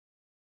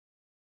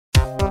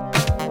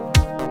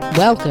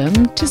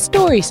Welcome to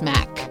Story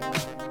Smack.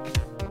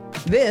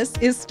 This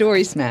is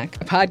Story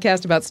Smack, a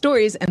podcast about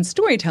stories and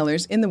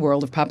storytellers in the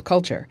world of pop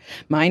culture.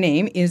 My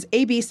name is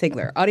A.B.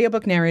 Sigler,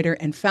 audiobook narrator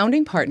and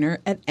founding partner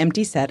at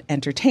Empty Set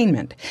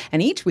Entertainment.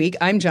 And each week,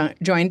 I'm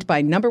joined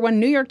by #1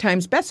 New York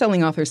Times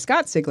bestselling author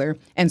Scott Sigler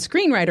and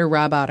screenwriter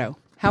Rob Otto.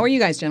 How are you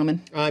guys,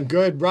 gentlemen? I'm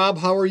good. Rob,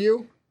 how are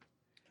you?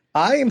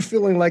 I am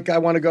feeling like I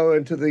want to go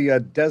into the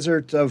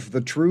desert of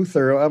the truth,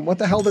 or what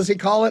the hell does he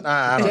call it?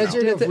 I don't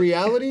Desert know. of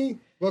reality?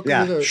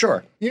 Yeah,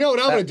 sure. You know what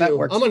I'm going to do?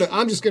 works. I'm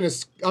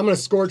gonna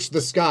scorch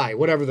the sky,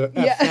 whatever the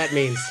F that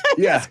means.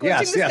 Yes.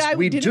 sky,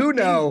 We do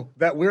know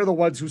that we're the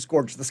ones who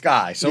scorched the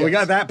sky, so we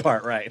Yes. got that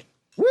part right.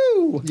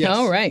 Woo! Yes.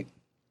 All right.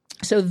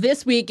 So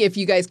this week, if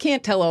you guys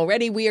can't tell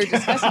already, we are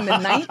discussing the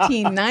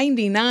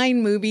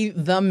 1999 movie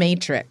The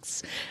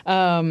Matrix.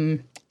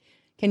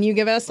 Can you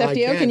give us,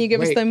 FDO, can you give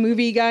us the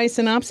movie guy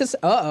synopsis?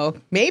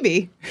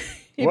 Maybe.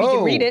 If you Whoa.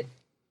 can read it.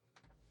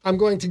 I'm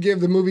going to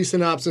give the movie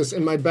synopsis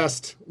in my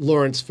best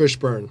Lawrence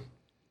Fishburne.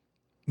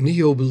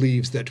 Neo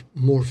believes that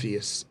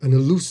Morpheus, an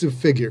elusive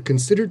figure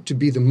considered to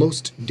be the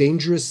most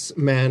dangerous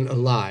man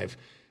alive,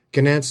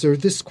 can answer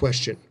this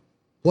question.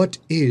 What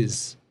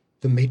is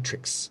the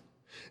Matrix?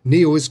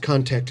 Neo is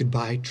contacted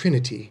by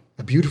Trinity,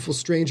 a beautiful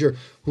stranger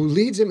who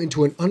leads him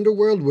into an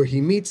underworld where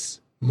he meets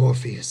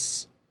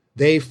Morpheus.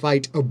 They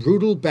fight a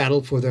brutal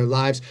battle for their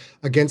lives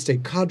against a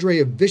cadre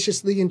of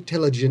viciously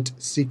intelligent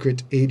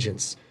secret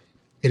agents.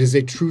 It is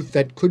a truth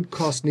that could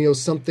cost Neo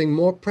something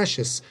more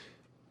precious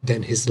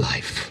than his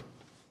life.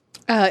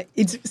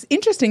 It's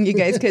interesting, you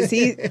guys, because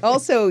he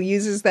also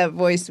uses that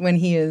voice when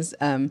he is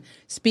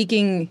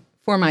speaking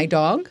for my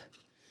dog.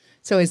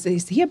 So is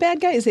he a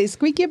bad guy? Is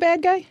Squeaky a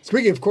bad guy?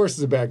 Squeaky, of course,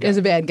 is a bad guy. Is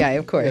a bad guy,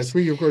 of course. Yeah,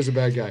 Squeaky, of course, is a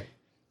bad guy.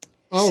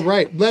 All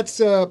right, let's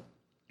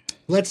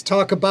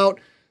talk about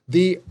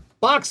the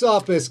box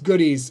office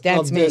goodies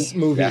of this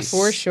movie. Yes.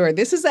 For sure.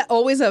 This is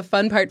always a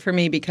fun part for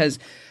me because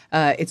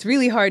it's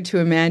really hard to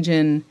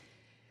imagine.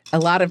 A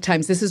lot of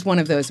times, this is one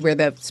of those where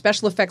the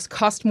special effects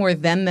cost more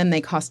then than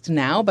they cost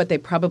now, but they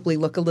probably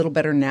look a little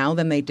better now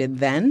than they did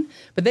then.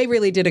 But they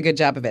really did a good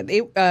job of it.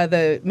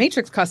 The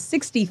Matrix cost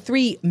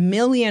 $63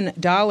 million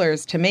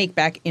to make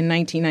back in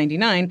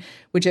 1999, or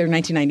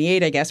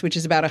 1998, I guess, which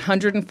is about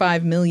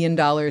 $105 million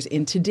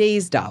in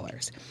today's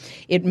dollars.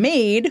 It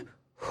made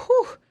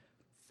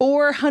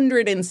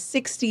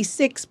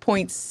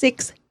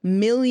 $466.6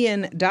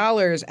 million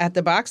at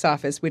the box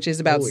office, which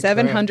is about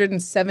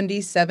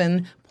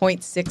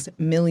 $777.6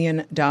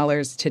 million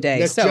today.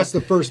 That's just the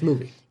first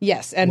movie.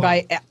 Yes, and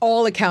by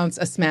all accounts,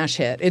 a smash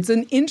hit. It's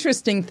an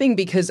interesting thing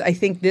because I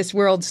think this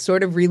world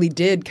sort of really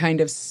did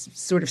kind of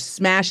sort of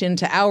smash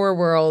into our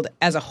world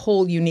as a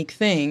whole unique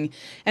thing,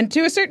 and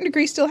to a certain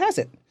degree still has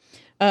it.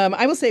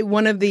 I will say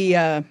one of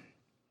the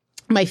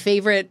my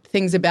favorite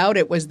things about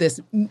it was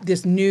this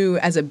new,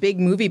 as a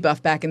big movie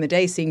buff back in the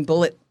day, seeing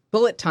Bullet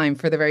Time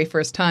for the very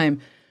first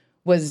time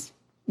was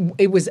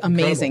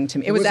amazing to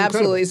me. It was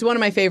absolutely, it's one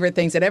of my favorite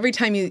things that every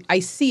time I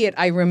see it,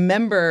 I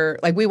remember,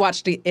 like we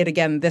watched it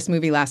again, this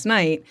movie last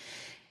night,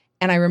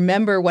 and I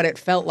remember what it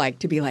felt like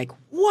to be like,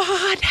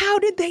 what? How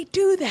did they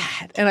do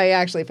that? And I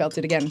actually felt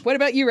it again. What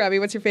about you, Robbie?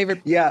 What's your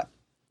favorite? Yeah,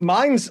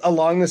 mine's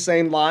along the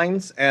same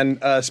lines, and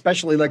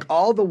especially like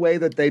all the way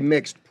that they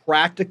mixed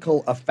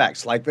practical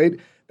effects. Like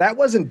that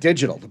wasn't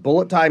digital, the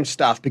Bullet Time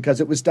stuff,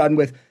 because it was done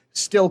with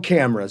still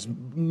cameras,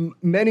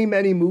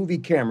 many movie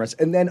cameras,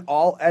 and then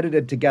all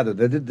edited together.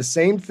 They did the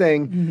same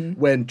thing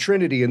when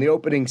Trinity in the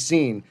opening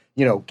scene,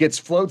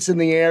 floats in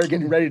the air,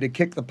 getting ready to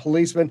kick the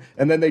policeman,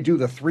 and then they do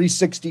the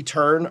 360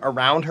 turn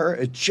around her.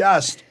 It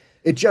just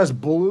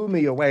blew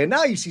me away. And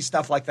now you see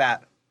stuff like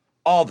that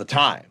all the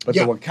time. But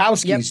the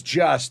Wachowskis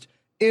just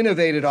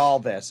innovated all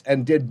this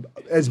and did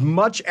as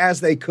much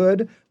as they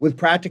could with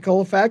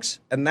practical effects,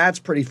 and that's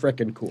pretty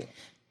freaking cool.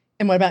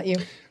 And what about you?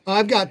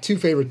 I've got two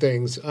favorite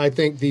things. I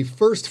think the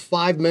first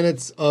 5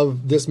 minutes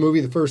of this movie,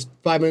 the first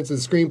 5 minutes of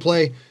the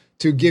screenplay,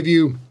 to give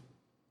you,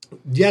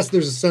 yes,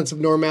 there's a sense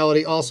of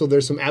normality. Also,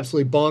 there's some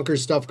absolutely bonkers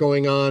stuff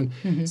going on,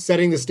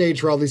 setting the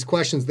stage for all these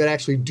questions that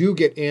actually do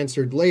get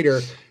answered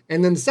later.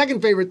 And then the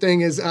second favorite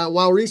thing is,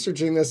 while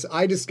researching this,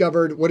 I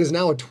discovered what is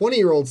now a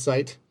 20-year-old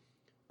site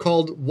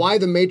called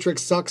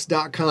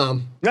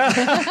whythematrixsucks.com.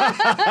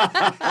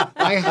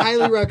 I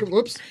highly recommend.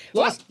 Whoops,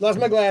 lost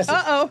my glasses.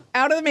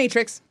 Out of the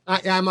Matrix.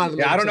 I'm out of the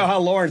Matrix. I don't know how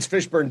Lawrence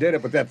Fishburne did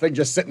it, but that thing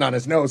just sitting on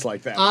his nose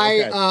like that.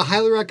 I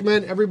highly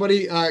recommend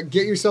everybody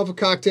get yourself a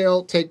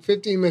cocktail, take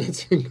 15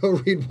 minutes, and go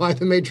read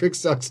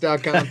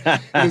whythematrixsucks.com.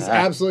 It is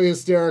absolutely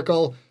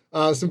hysterical.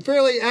 Some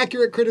fairly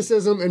accurate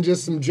criticism and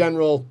just some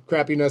general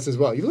crappiness as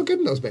well. You look good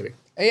in those, baby.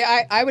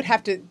 Yeah, I would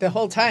have to, the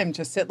whole time,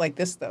 just sit like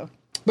this, though.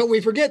 But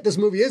we forget this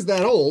movie is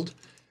that old.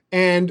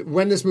 And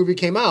when this movie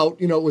came out,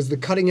 it was the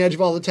cutting edge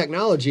of all the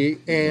technology.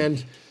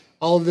 And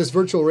all of this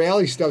virtual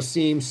reality stuff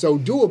seemed so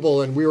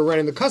doable. And we were right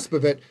on the cusp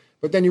of it.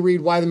 But then you read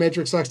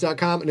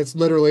whythematrixsucks.com, and it's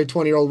literally a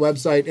 20-year-old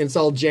website. And it's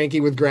all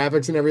janky with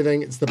graphics and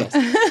everything. It's the best.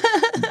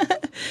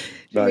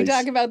 Should we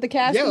talk about the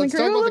cast and the crew?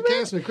 Yeah, let's talk about the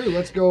cast and the crew.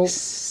 Let's go.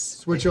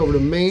 switch over to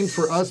main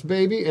for us,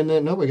 baby, and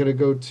then we got to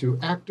go to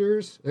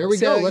actors. There we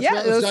go. Let's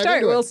dive into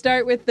it. We'll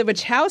start with the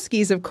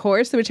Wachowskis, of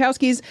course. The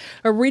Wachowskis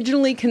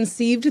originally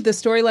conceived the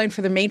storyline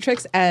for The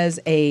Matrix as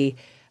a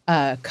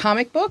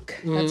comic book.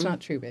 That's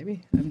not true,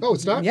 baby. Oh,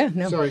 it's not? Yeah,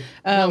 no. Sorry.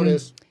 No, it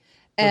is.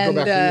 And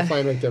go back to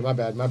the right there.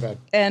 My bad.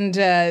 And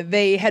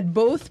they had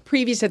both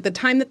at the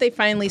time that they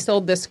finally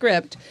sold the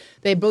script,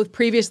 they had both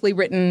previously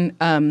written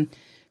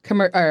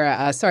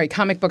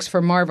comic books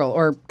for Marvel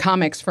or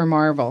comics for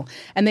Marvel.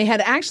 And they had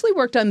actually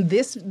worked on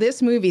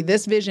this movie,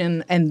 this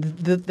vision, and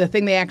the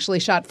thing they actually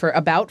shot for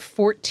about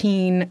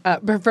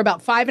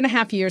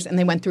 5.5 years, and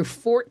they went through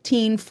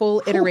 14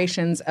 full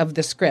iterations of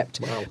the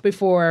script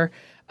before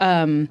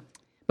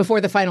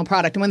the final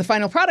product. And when the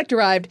final product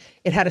arrived,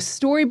 it had a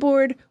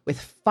storyboard with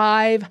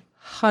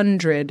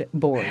 500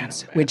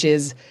 boards, which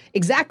is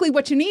exactly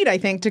what you need, I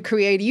think, to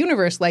create a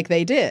universe like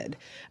they did.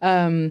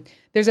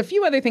 There's a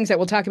few other things that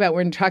we'll talk about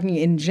when talking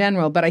in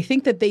general, but I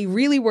think that they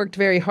really worked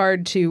very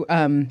hard to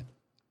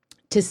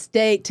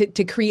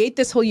create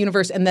this whole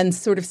universe and then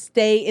sort of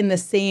stay in the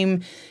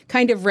same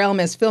kind of realm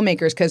as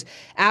filmmakers. Because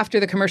after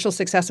the commercial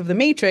success of The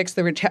Matrix,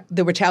 the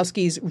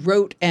Wachowskis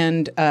wrote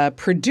and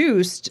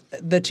produced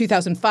the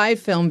 2005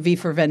 film V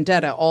for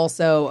Vendetta,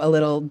 also a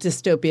little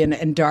dystopian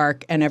and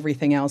dark and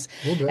everything else.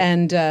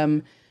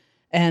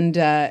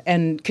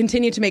 And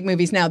continue to make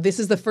movies now. This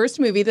is the first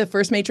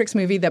Matrix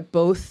movie that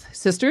both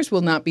sisters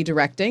will not be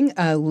directing.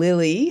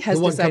 Lily has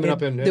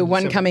decided the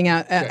one coming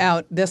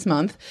out this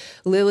month.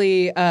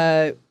 Lily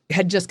had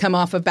just come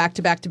off of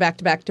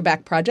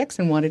back-to-back projects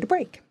and wanted a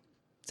break.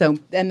 So,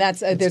 and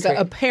there's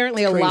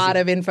apparently a lot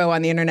of info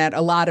on the internet, a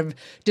lot of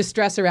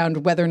distress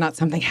around whether or not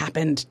something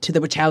happened to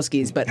the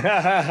Wachowskis, but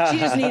she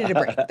just needed a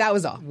break. That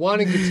was all.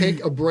 Wanting to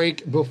take a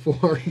break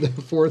before the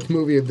fourth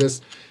movie of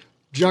this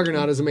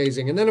juggernaut is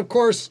amazing. And then, of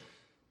course,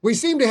 we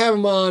seem to have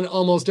him on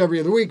almost every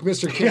other week,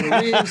 Mr. Keanu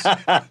Reeves.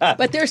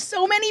 But there's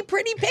so many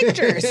pretty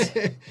pictures.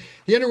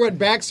 He underwent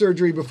back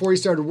surgery before he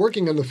started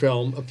working on the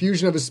film. A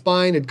fusion of his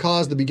spine had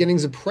caused the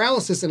beginnings of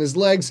paralysis in his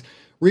legs.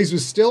 Reeves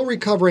was still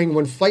recovering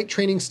when fight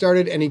training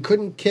started, and he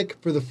couldn't kick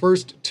for the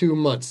first 2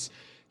 months.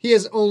 He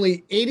has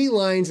only 80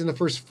 lines in the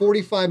first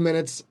 45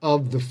 minutes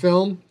of the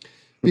film.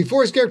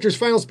 Before his character's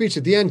final speech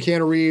at the end,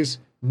 Keanu Reeves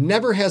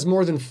never has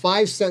more than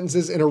 5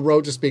 sentences in a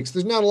row to speak. So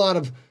there's not a lot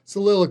of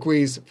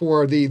soliloquies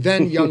for the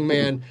then young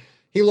man.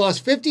 He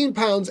lost 15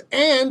 pounds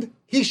and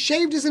he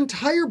shaved his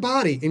entire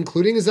body,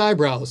 including his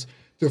eyebrows,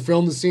 to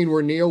film the scene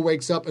where Neo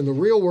wakes up in the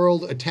real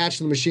world attached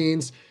to the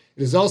machines.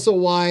 It is also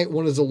why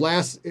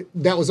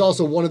that was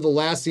also one of the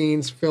last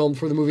scenes filmed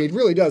for the movie. It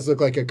really does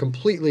look like a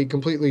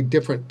completely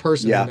different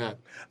person than that.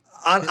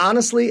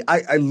 Honestly,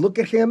 I look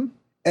at him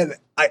and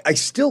I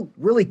still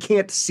really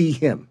can't see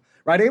him.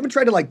 Right, I even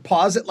tried to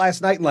pause it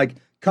last night and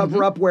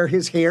cover up where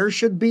his hair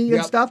should be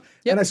and stuff.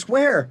 Yep. And I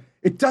swear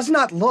it does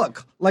not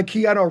look like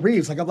Keanu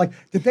Reeves. I'm like,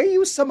 did they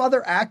use some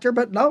other actor?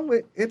 But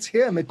no, it's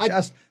him.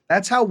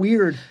 That's how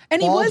weird.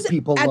 And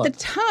people at look. the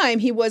time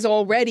he was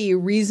already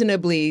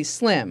reasonably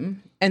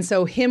slim, and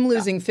so him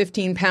losing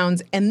 15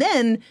 pounds and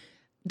then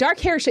dark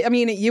hair. I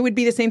mean, it would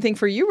be the same thing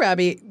for you,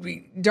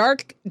 Robbie.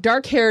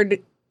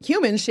 Dark-haired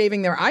humans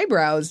shaving their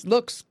eyebrows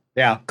looks.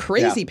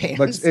 Crazy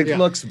pants. It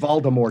looks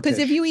Voldemort. Because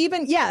if you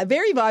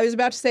I was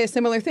about to say a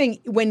similar thing.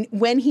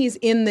 When he's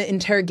in the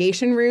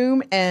interrogation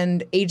room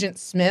and Agent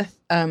Smith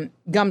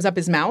gums up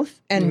his mouth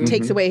and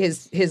takes away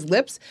his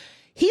lips,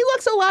 he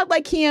looks a lot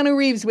like Keanu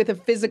Reeves with a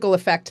physical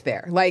effect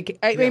there. I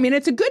mean,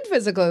 it's a good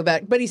physical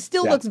effect, but he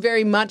still looks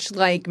very much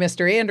like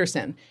Mr.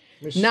 Anderson.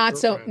 Not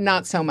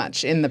so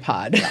much in the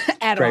pod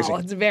at all.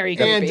 It's very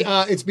creepy.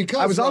 And it's because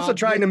I was also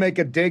trying to make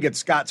a dig at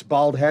Scott's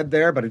bald head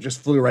there, but it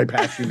just flew right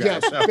past you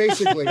guys. Yeah,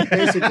 basically.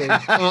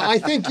 I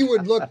think you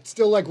would look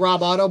still like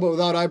Rob Otto, but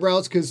without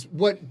eyebrows, because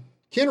what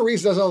Keanu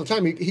Reeves does all the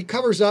time, he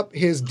covers up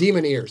his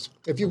demon ears.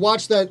 If you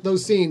watch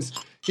those scenes,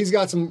 he's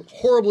got some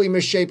horribly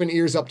misshapen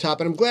ears up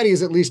top, and I'm glad he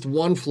has at least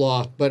one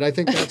flaw, but I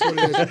think that's what it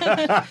is.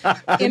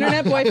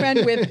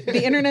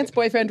 The internet's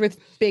boyfriend with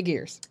big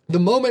ears. The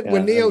moment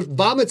when Neo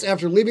vomits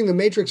after leaving the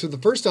Matrix for the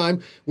first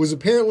time was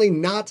apparently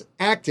not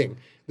acting.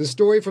 The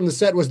story from the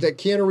set was that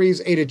Keanu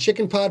Reeves ate a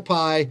chicken pot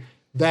pie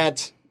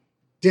that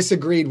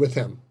disagreed with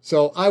him.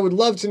 So I would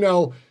love to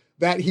know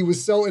that he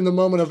was so in the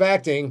moment of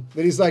acting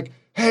that he's like,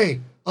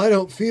 hey, I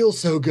don't feel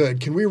so good.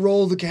 Can we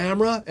roll the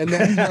camera? And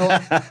then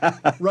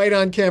right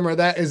on camera.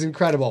 That is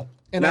incredible.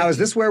 And now, is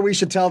this where we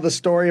should tell the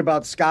story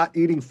about Scott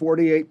eating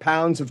 48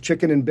 pounds of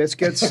chicken and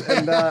biscuits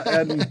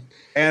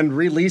and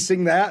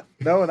releasing that?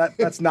 No,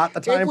 that's not the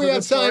time. If we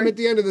have time at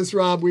the end of this,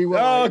 Rob, we will.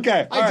 Oh,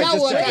 okay. I doubt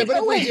we'll have time,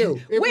 but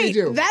if we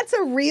do. That's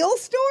a real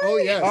story? Oh,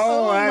 yes.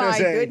 Oh my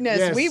goodness.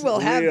 Yes, we will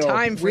have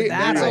time for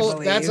that, I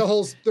believe. That's a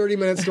whole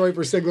 30-minute story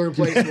for Sigler and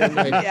Place one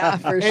day. Yeah,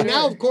 for sure. And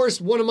now, of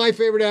course, one of my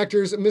favorite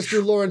actors,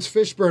 Mr. Lawrence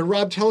Fishburne.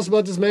 Rob, tell us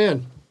about this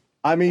man.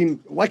 I mean,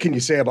 what can you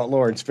say about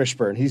Lawrence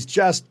Fishburne? He's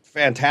just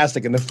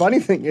fantastic. And the funny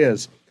thing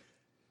is,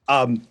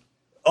 a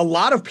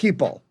lot of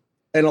people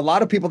and a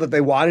lot of people that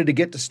they wanted to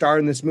get to star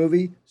in this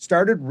movie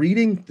started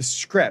reading the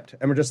script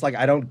and were just like,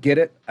 I don't get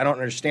it. I don't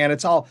understand.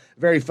 It's all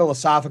very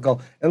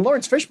philosophical. And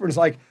Lawrence Fishburne's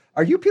like,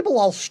 are you people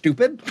all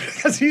stupid?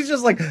 Because he's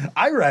just like,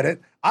 I read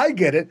it. I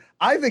get it.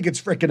 I think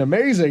it's freaking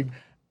amazing.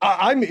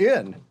 I'm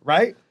in,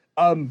 right?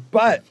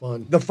 But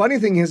the funny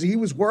thing is he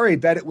was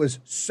worried that it was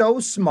so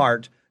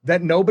smart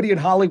that nobody in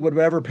Hollywood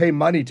would ever pay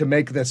money to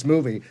make this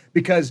movie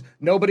because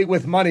nobody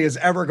with money is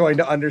ever going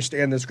to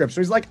understand the script.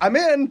 So he's like, I'm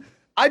in.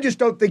 I just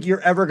don't think you're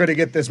ever going to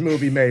get this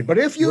movie made. But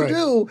if you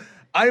do,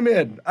 I'm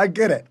in. I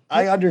get it.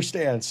 I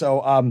understand.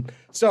 So,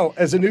 so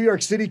as a New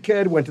York City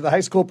kid, went to the High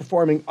School of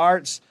Performing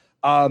Arts.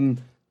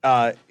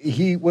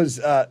 He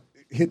was,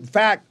 in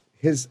fact,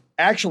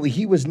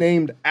 he was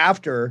named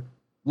after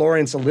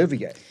Laurence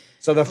Olivier.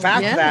 So the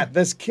fact that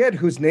this kid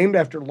who's named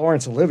after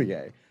Laurence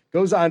Olivier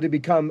goes on to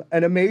become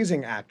an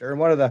amazing actor and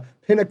one of the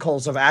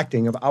pinnacles of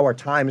acting of our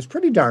time is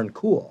pretty darn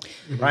cool,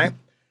 right?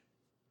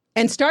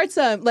 And starts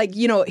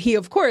he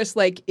of course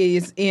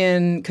is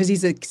in, because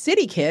he's a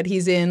city kid,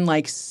 he's in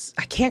I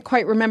can't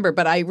quite remember,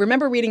 but I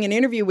remember reading an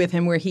interview with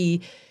him where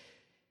he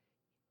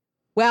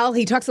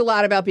talks a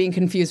lot about being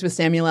confused with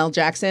Samuel L.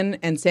 Jackson,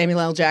 and Samuel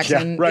L.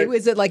 Jackson, it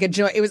was like a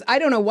joint, I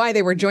don't know why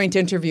they were joint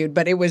interviewed,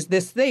 but it was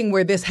this thing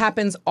where this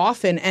happens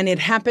often, and it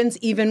happens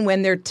even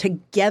when they're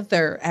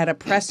together at a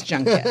press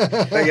junket.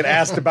 They get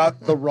asked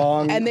about the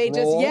wrong and they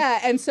role.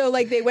 and so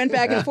they went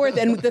back and forth,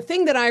 and the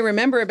thing that I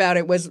remember about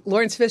it was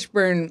Laurence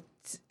Fishburne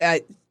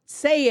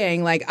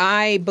saying,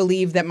 I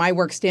believe that my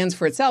work stands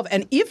for itself.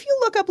 And if you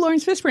look up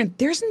Laurence Fishburne,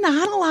 there's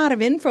not a lot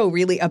of info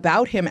really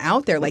about him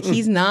out there.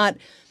 He's not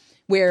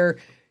where,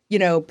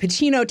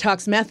 Pacino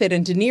talks method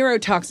and De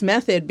Niro talks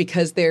method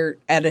because they're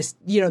at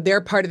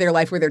they're part of their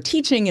life where they're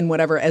teaching and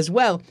whatever as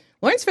well.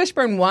 Laurence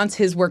Fishburne wants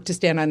his work to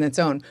stand on its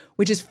own,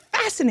 which is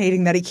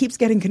fascinating that he keeps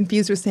getting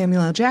confused with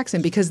Samuel L.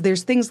 Jackson because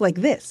there's things like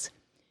this.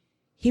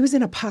 He was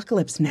in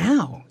Apocalypse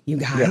Now, you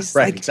guys.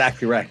 Yeah, right,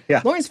 exactly right.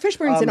 Yeah. Lawrence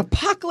Fishburne's in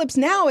Apocalypse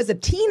Now as a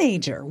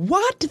teenager.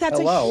 What? That's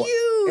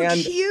a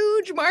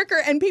huge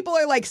marker. And people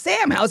are like,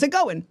 Sam, how's it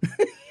going?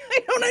 I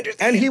don't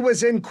understand. And he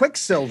was in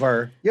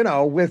Quicksilver,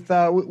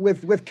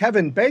 with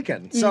Kevin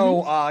Bacon.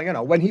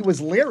 So, when he was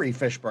Larry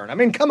Fishburne. I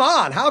mean, come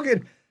on. How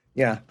could...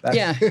 Yeah.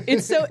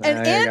 It's so...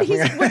 And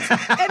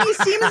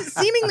he's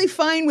seemingly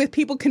fine with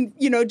people,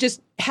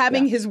 just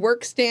having his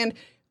work stand...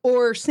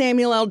 or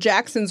Samuel L.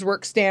 Jackson's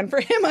work stand for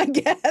him, I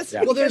guess.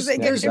 Yeah. Well, there's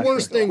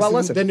worse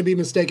things than to be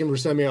mistaken for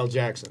Samuel L.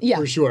 Jackson,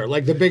 for sure.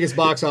 Like the biggest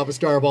box office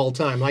star of all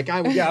time.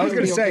 I was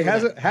going to say,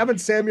 haven't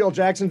Samuel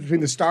Jackson, between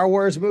the Star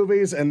Wars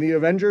movies and the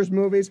Avengers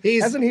movies,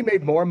 hasn't he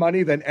made more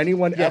money than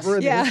anyone ever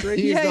in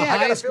history? He's the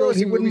highest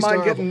grossing movie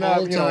star of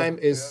all time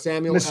is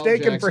Samuel L. Jackson.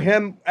 Mistaken for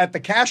him at the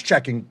cash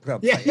checking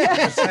place.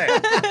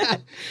 Yeah.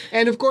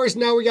 And of course,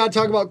 now we got to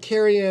talk about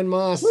Carrie-Anne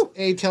Moss.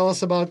 Hey, tell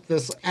us about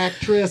this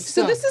actress.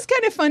 So this is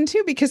kind of fun,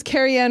 too, because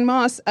Carrie-Anne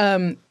Moss,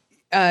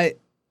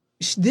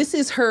 this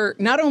is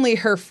not only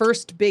her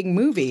first big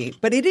movie,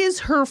 but it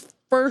is her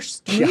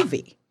first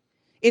movie.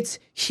 It's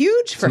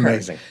huge for her.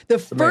 Amazing. The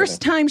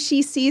first time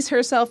she sees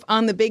herself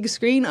on the big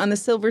screen, on the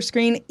silver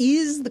screen,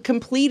 is the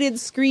completed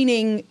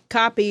screening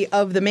copy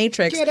of The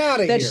Matrix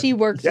that she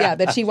works.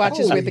 That she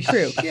watches with the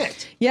crew.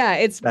 Shit. Yeah,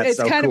 it's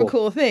so kind cool. of a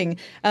cool thing.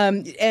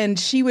 And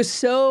she was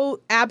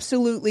so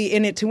absolutely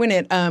in it to win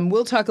it.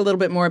 We'll talk a little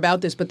bit more about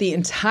this, but the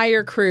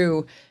entire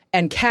crew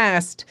and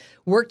cast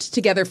worked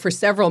together for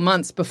several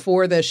months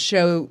before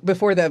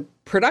the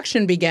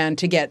production began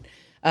to get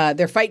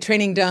their fight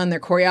training done, their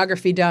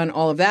choreography done,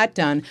 all of that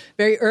done.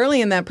 Very early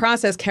in that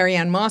process,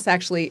 Carrie-Anne Moss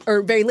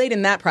or very late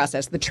in that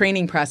process, the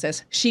training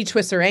process, she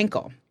twists her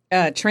ankle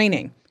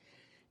training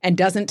and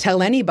doesn't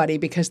tell anybody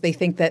because they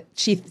think that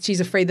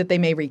she's afraid that they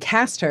may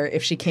recast her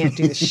if she can't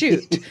do the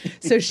shoot.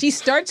 So she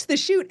starts the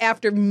shoot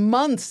after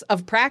months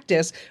of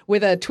practice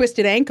with a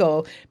twisted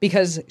ankle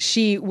because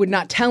she would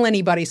not tell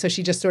anybody, so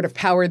she just sort of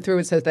powered through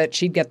it so that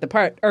she'd get the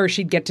part, or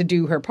she'd get to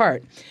do her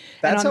part.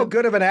 That's how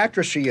good of an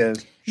actress she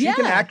is. She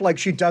can act like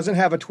she doesn't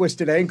have a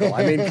twisted ankle.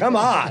 I mean, come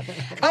on.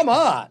 Come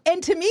on.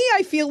 And to me,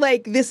 I feel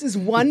like this is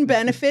one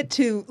benefit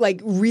to,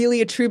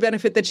 really a true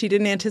benefit that she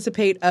didn't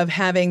anticipate of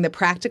having the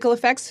practical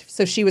effects.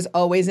 So she was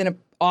always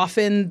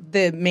often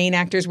the main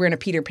actors were in a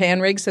Peter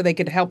Pan rig so they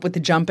could help with the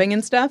jumping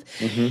and stuff.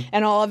 Mm-hmm.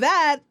 And all of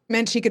that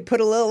meant she could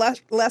put a little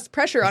less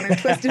pressure on her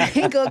twisted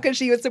ankle because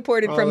she was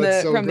supported from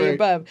the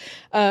above.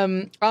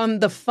 On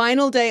the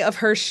final day of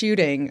her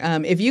shooting,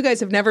 if you guys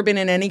have never been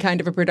in any kind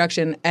of a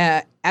production,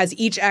 as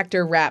each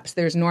actor wraps,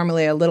 there's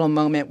normally a little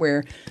moment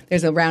where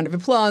there's a round of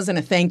applause and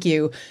a thank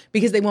you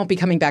because they won't be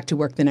coming back to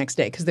work the next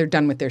day because they're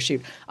done with their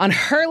shoot. On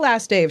her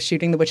last day of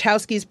shooting, the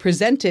Wachowskis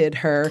presented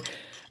her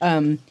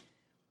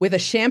with a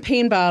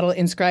champagne bottle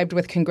inscribed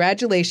with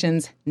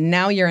 "Congratulations,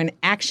 now you're an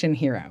action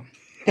hero."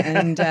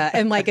 And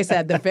like I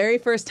said, the very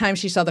first time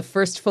she saw the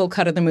first full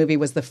cut of the movie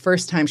was the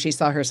first time she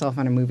saw herself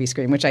on a movie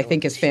screen, which I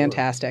think is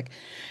fantastic.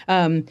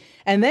 And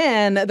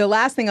then the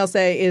last thing I'll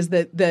say is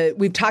that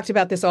we've talked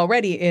about this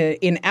already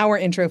in our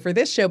intro for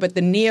this show, but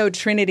the Neo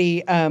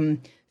Trinity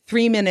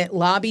 3-minute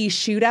lobby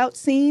shootout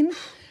scene.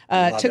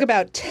 Took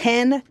about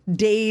 10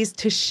 days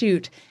to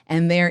shoot,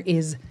 and there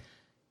is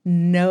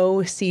no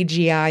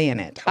CGI in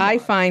it. I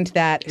find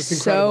that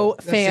so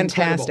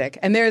fantastic.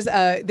 And there's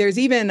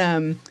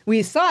even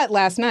we saw it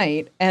last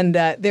night, and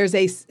there's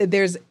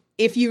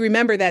if you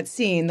remember that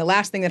scene, the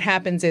last thing that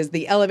happens is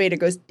the elevator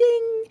goes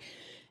ding,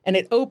 and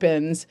it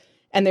opens.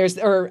 And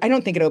I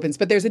don't think it opens,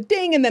 but there's a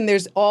ding, and then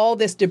there's all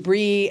this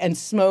debris and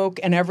smoke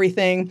and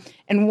everything.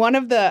 And one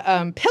of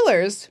the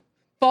pillars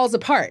falls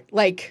apart,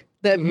 like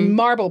the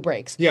marble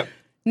breaks. Yep.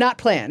 Not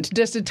planned,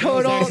 just a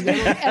total, and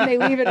they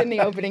leave it in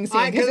the opening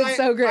scene because it's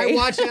so great. I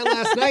watched that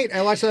last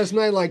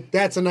night. Like,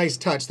 that's a nice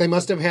touch. They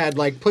must have had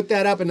put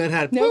that up and then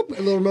had a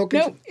little remote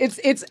control.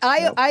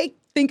 No, I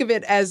think of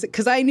it as,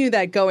 because I knew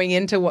that going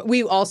into what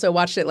we also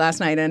watched it last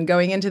night, and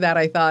going into that,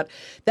 I thought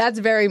that's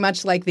very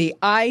much like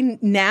I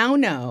now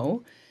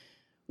know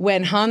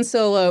when Han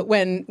Solo,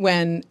 when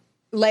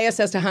Leia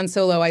says to Han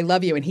Solo, "I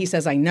love you," and he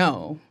says, "I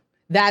know."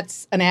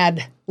 That's an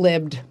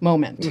ad-libbed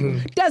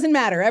moment. Doesn't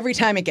matter. Every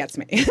time it gets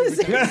me.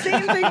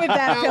 Same thing with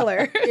that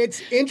pillar.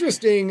 It's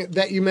interesting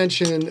that you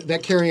mentioned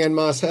that Carrie-Anne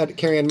Moss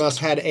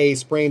had a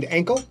sprained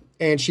ankle,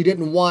 and she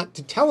didn't want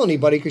to tell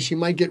anybody because she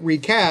might get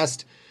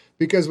recast.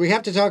 Because we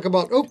have to talk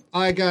about,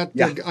 I got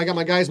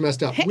my guys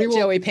messed up. Hey,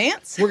 Joey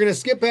Pants. We're going to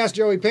skip past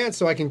Joey Pants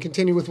so I can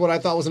continue with what I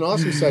thought was an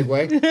awesome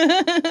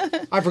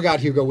segue. I forgot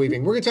Hugo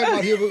Weaving. We're going to talk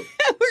about Hugo.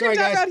 Sorry,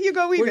 guys. About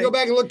Hugo Weaving. We're going to go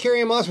back and look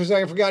Carrie-Anne Moss for a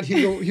second. I forgot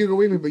Hugo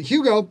Weaving. But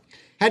Hugo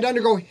had to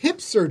undergo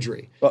hip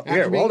surgery. Well,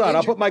 here, hold on.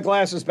 I'll put my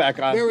glasses back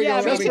on. There we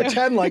go. Just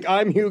pretend like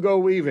I'm Hugo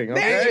Weaving. Okay?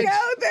 There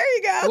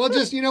you go. Well,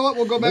 just, you know what?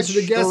 We'll go back to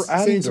the guest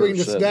scene so we can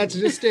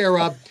just stare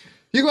up.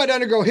 Hugo had to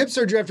undergo hip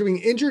surgery after being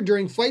injured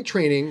during flight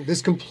training.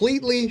 This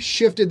completely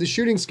shifted the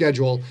shooting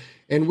schedule,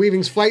 and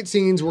Weaving's fight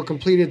scenes were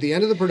completed at the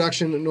end of the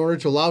production in order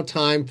to allow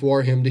time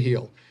for him to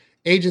heal.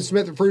 Agent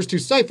Smith refers to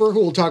Cypher,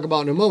 who we'll talk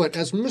about in a moment,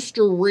 as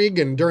Mr.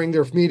 Reagan during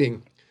their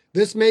meeting.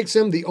 This makes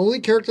him the only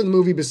character in the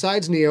movie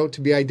besides Neo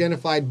to be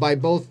identified by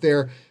both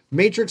their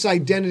Matrix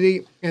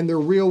identity and their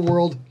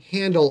real-world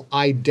Handle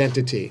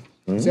identity.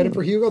 Is that it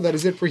for Hugo? That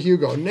is it for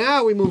Hugo.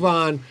 Now we move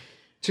on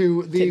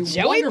to the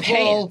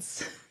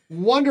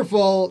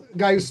wonderful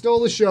guy who stole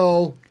the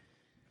show,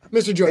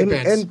 Mr. Joey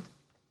Pants.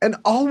 And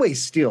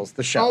always steals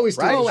the show. Always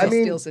steals right? the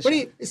show. Steals the show. But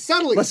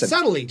he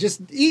subtly,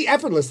 just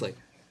effortlessly.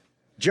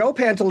 Joe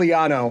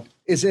Pantoliano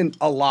is in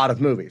a lot of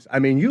movies. I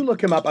mean, you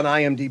look him up on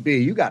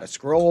IMDb, you got to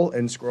scroll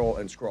and scroll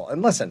and scroll.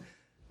 And listen,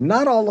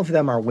 not all of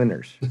them are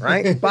winners,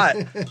 right?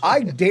 But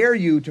I dare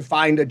you to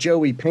find a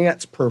Joey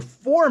Pants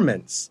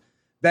performance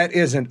that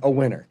isn't a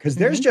winner, because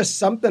there's just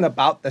something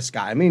about this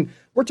guy. I mean,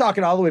 we're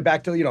talking all the way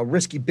back to,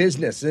 Risky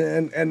Business.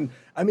 And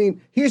I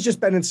mean, he's just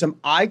been in some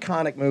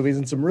iconic movies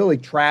and some really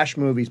trash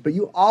movies, but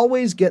you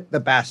always get the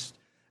best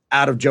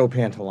out of Joe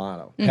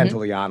Pantoliano.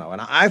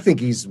 And I think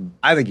he's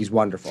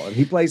wonderful. And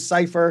he plays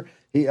Cypher.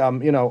 He,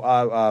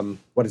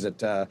 what is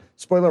it?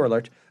 Spoiler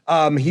alert.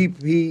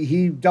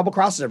 He double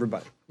crosses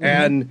everybody.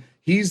 And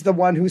he's the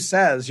one who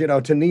says,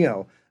 to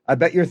Neo, I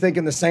bet you're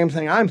thinking the same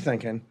thing I'm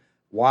thinking.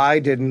 Why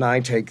didn't I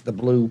take the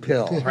blue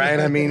pill, right?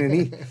 I mean,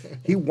 and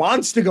he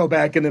wants to go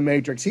back in the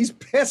Matrix. He's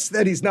pissed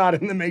that he's not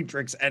in the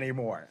Matrix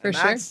anymore. For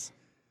sure.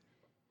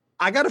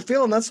 I got a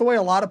feeling that's the way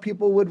a lot of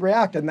people would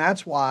react. And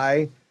that's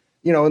why,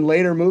 in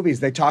later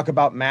movies, they talk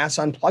about mass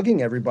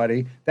unplugging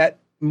everybody, that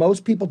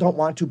most people don't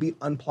want to be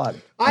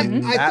unplugged. I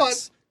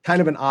thought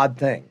kind of an odd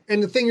thing.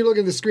 And the thing, you're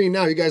looking at the screen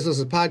now, you guys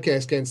listen to the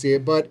podcast can't see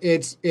it, but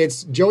it's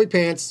Joey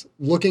Pants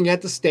looking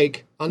at the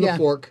steak on the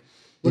fork,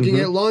 looking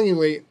at it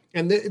longingly.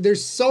 And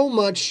there's so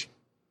much,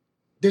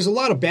 there's a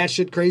lot of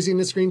batshit crazy in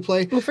the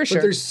screenplay. Well, for sure.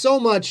 But there's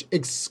so much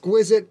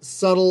exquisite,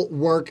 subtle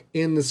work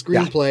in the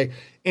screenplay. Yeah.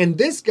 And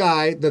this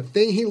guy, the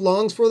thing he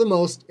longs for the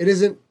most, it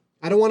isn't,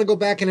 I don't want to go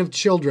back and have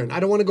children. I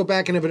don't want to go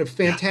back and have a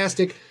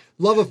fantastic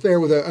love affair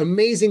with an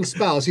amazing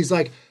spouse. He's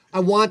like, I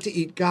want to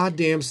eat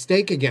goddamn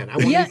steak again. I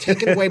want to be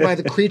taken away by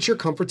the creature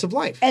comforts of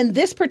life. And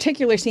this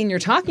particular scene you're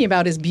talking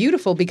about is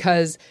beautiful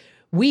because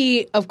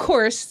of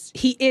course,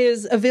 he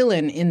is a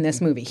villain in this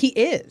movie. He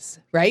is,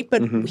 right?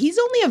 But he's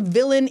only a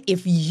villain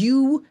if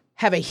you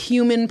have a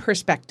human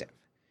perspective.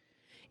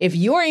 If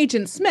you're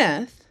Agent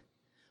Smith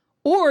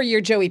or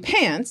you're Joey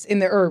Pants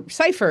or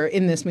Cypher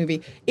in this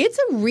movie, it's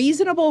a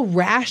reasonable,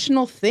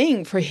 rational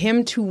thing for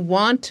him to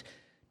want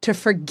to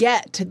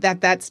forget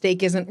that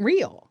steak isn't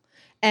real.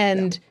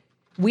 And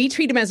we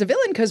treat him as a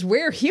villain because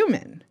we're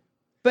human.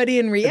 But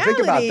in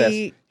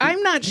reality,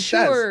 I'm not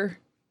sure.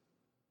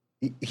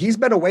 He's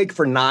been awake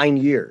for 9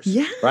 years,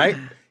 right?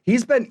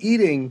 He's been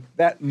eating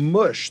that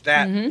mush,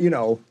 that,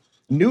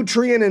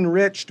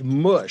 nutrient-enriched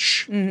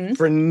mush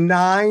for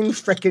 9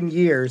 frickin'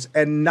 years,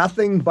 and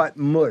nothing but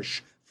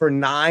mush for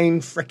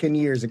 9 frickin'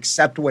 years,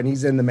 except when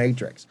he's in the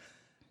Matrix.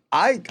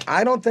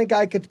 I don't think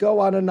I could go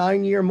on a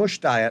 9-year mush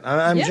diet.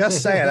 I'm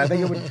just saying. I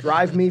think it would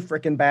drive me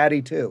frickin'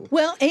 batty, too.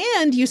 Well,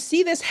 and you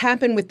see this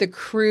happen with the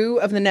crew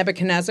of the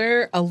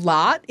Nebuchadnezzar a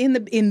lot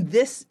in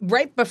this,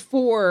 right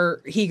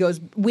before he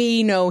goes,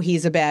 we know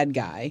he's a bad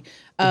guy.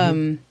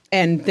 And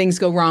things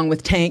go wrong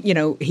with Tank.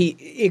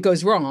 It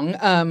goes wrong.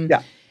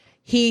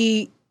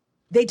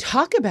 they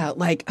talk about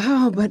like,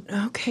 oh, but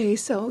okay,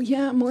 so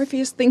yeah,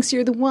 Morpheus thinks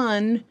you're the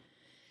one.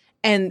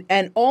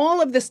 And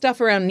all of the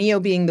stuff around Neo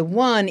being the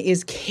one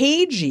is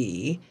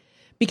cagey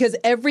because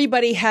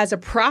everybody has a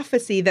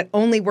prophecy that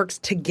only works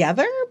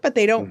together, but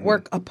they don't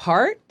work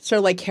apart. So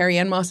like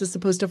Carrie-Anne Moss is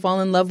supposed to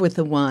fall in love with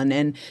the one,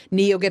 and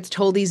Neo gets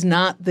told he's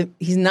not the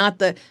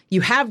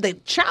you have the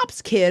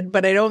chops, kid,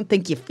 but I don't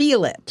think you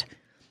feel it.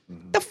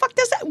 The fuck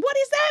does that? What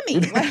does that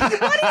mean?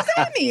 Like, what does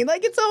that mean?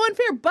 Like, it's so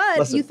unfair. But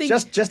Listen, you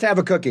think just have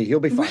a cookie, you'll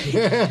be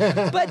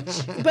fine.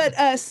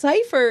 but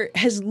Cypher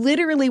has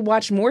literally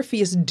watched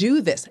Morpheus do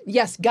this.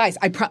 Yes, guys.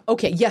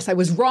 Yes, I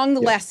was wrong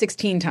the last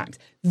 16 times.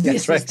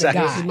 This is the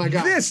guy. This is my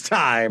guy. This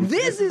time,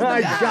 This is the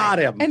I guy. got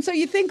him. And so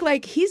you think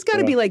like he's got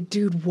to be like,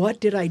 dude, what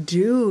did I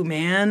do,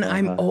 man?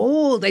 I'm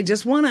old. I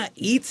just want to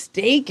eat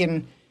steak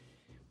and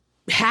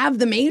have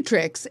the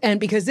Matrix, and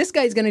because this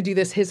guy's going to do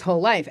this his whole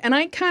life. And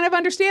I kind of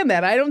understand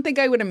that. I don't think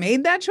I would have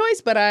made that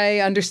choice, but I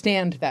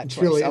understand that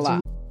choice a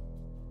lot.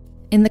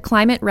 In the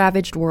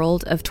climate-ravaged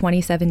world of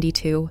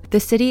 2072, the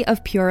city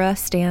of Pura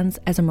stands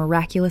as a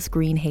miraculous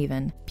green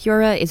haven.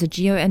 Pura is a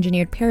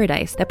geoengineered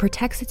paradise that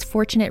protects its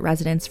fortunate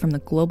residents from the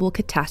global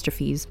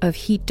catastrophes of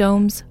heat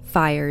domes,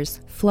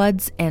 fires,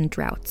 floods, and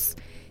droughts.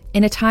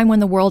 In a time when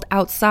the world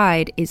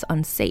outside is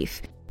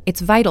unsafe, it's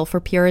vital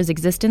for Pura's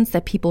existence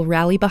that people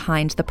rally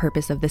behind the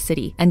purpose of the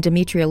city, and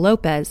Demetria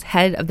Lopez,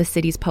 head of the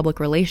city's public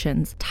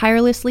relations,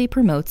 tirelessly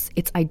promotes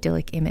its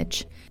idyllic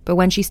image. But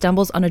when she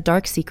stumbles on a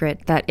dark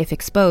secret that, if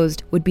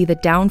exposed, would be the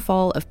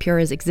downfall of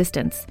Pura's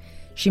existence,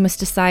 she must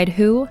decide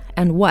who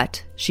and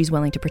what she's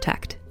willing to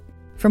protect.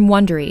 From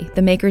Wondery,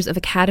 the makers of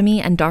Academy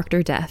and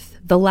Dr. Death,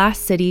 The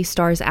Last City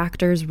stars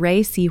actors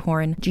Ray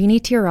Seahorn, Jeannie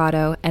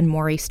Tirado, and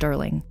Maury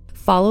Sterling.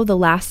 Follow The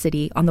Last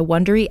City on the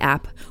Wondery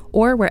app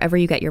or wherever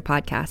you get your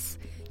podcasts.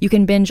 You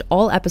can binge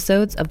all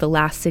episodes of The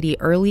Last City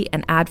early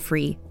and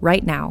ad-free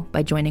right now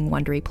by joining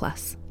Wondery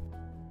Plus.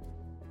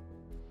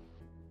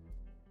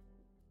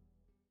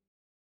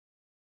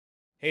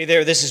 Hey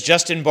there, this is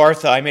Justin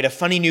Bartha. I made a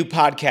funny new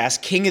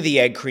podcast, King of the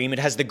Egg Cream. It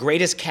has the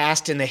greatest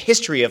cast in the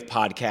history of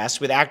podcasts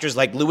with actors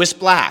like Louis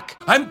Black.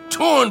 I'm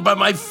torn by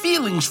my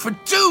feelings for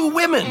two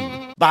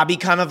women. Bobby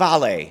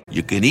Cannavale.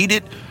 You can eat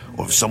it,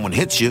 or if someone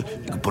hits you,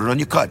 you can put it on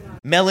your cut.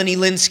 Melanie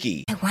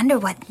Linsky. I wonder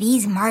what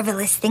these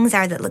marvelous things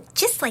are that look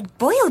just like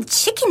boiled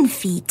chicken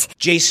feet.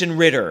 Jason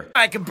Ritter.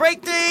 I can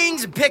break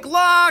things and pick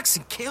locks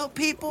and kill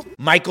people.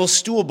 Michael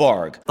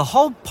Stuhlbarg. The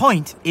whole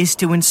point is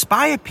to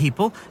inspire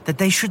people that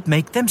they should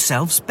make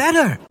themselves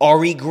better.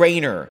 Ari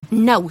Grainer.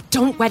 No,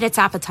 don't whet its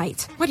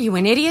appetite. What are you,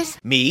 an idiot?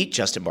 Me,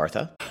 Justin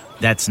Bartha.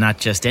 That's not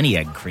just any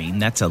egg cream,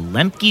 that's a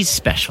Lemke's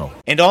special.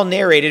 And all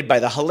narrated by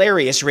the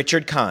hilarious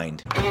Richard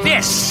Kind.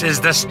 This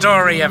is the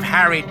story of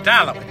Harry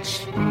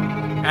Dalowitz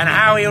and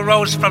how he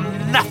rose from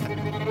nothing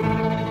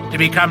to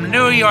become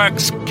New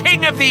York's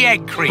King of the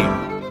Egg Cream.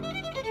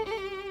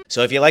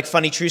 So if you like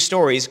funny true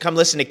stories, come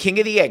listen to King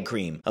of the Egg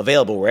Cream,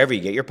 available wherever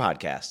you get your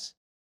podcasts.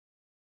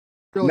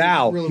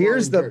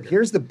 Here's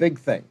the big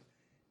thing.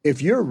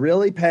 If you're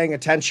really paying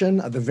attention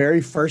of the very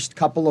first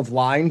couple of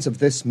lines of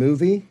this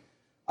movie,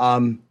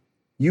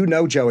 you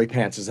know Joey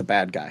Pants is a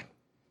bad guy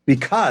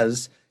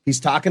because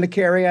he's talking to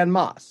Carrie-Anne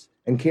Moss.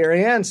 And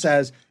Carrie-Anne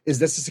says, is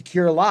this a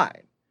secure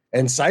line?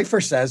 And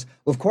Cypher says,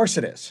 well, of course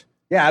it is.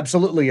 Yeah,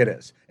 absolutely it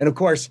is. And of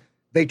course,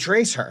 they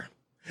trace her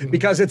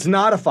because it's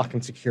not a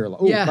fucking secure line.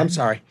 Oh, yeah. I'm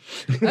sorry.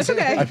 That's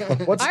okay.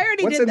 What's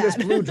in this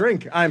blue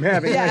drink I'm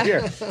having right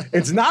here?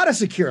 It's not a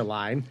secure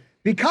line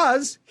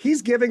because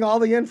he's giving all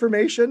the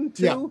information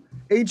to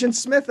Agent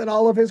Smith and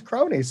all of his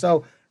cronies.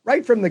 So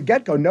right from the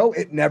get-go, no,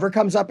 it never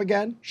comes up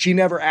again. She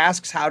never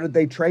asks, how did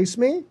they trace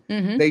me?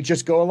 Mm-hmm. They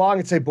just go along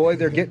and say, boy,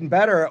 they're getting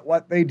better at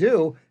what they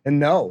do. And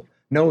no,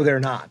 they're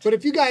not. But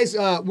if you guys,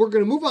 we're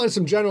going to move on to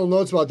some general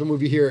notes about the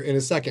movie here in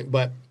a second.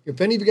 But if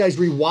any of you guys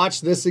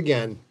rewatch this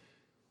again,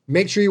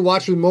 make sure you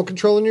watch with the remote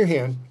control in your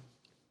hand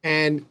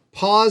and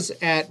pause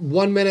at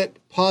 1 minute,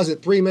 pause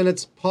at 3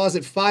 minutes, pause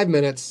at 5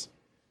 minutes,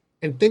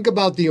 and think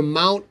about the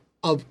amount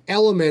of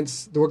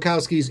elements the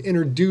Wachowskis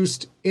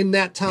introduced in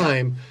that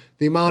time. Yeah.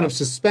 The amount of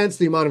suspense,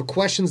 the amount of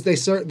questions they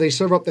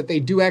serve up that they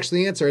do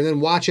actually answer, and then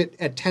watch it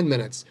at 10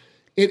 minutes.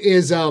 It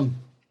is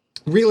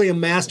really a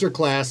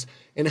masterclass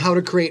in how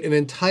to create an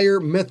entire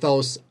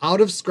mythos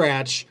out of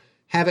scratch,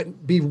 have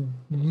it be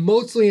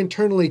mostly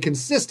internally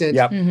consistent,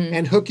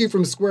 and hook you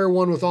from square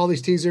one with all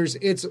these teasers.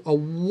 It's a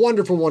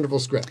wonderful, wonderful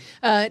script.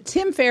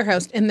 Tim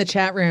Fairhouse in the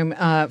chat room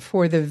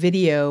for the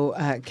video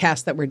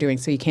cast that we're doing,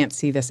 so you can't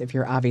see this if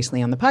you're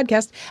obviously on the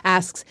podcast,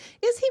 asks,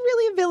 is he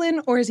really a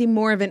villain or is he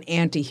more of an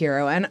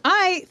anti-hero? And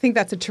I think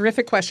that's a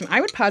terrific question. I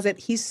would posit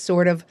he's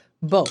sort of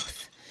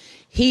both.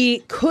 He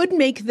could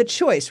make the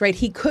choice, right?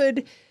 He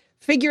could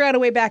figure out a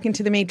way back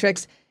into the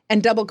Matrix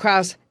and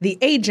double-cross the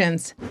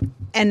agents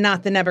and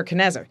not the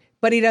Nebuchadnezzar.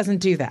 But he doesn't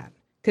do that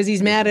because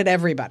he's mad at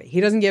everybody.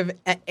 He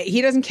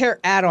doesn't care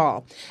at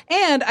all.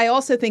 And I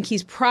also think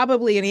he's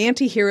probably an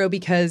anti-hero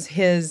because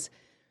his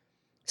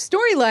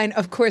storyline,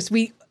 of course,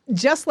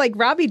 just like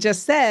Robbie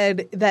just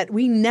said, that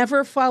we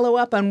never follow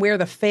up on where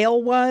the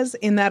fail was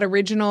in that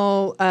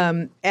original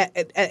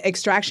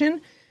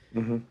extraction.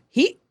 Mm-hmm.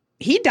 He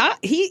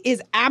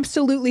is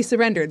absolutely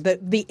surrendered.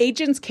 The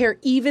agents care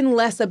even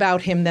less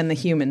about him than the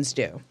humans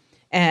do.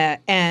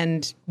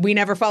 And we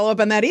never follow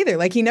up on that either.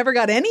 Like, he never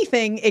got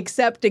anything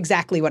except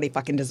exactly what he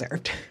fucking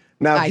deserved.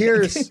 Now,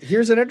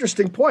 here's an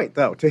interesting point,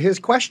 though, to his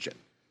question.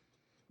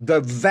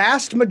 The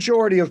vast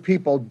majority of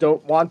people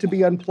don't want to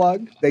be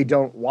unplugged. They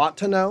don't want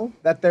to know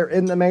that they're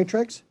in the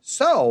Matrix.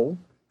 So,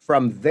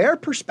 from their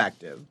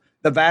perspective,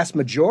 the vast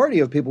majority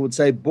of people would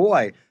say,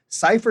 boy,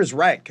 Cypher's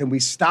right. Can we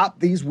stop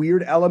these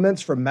weird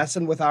elements from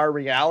messing with our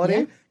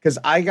reality? Because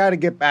I got to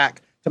get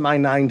back to my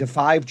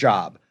 9-to-5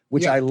 job,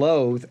 which I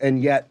loathe,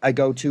 and yet I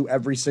go to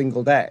every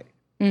single day.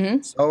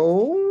 Mm-hmm.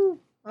 So,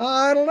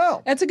 I don't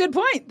know. That's a good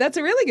point. That's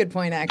a really good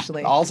point,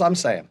 actually. All I'm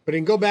saying. But he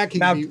can go back. He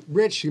can be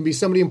rich. He can be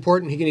somebody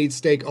important. He can eat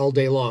steak all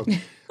day long.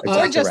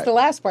 Or just the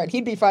last part.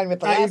 He'd be fine with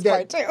the last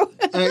part,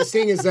 too.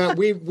 Seeing as that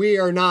we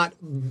are not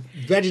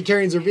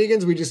vegetarians or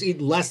vegans, we just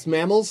eat less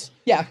mammals.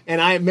 Yeah. And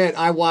I admit,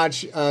 I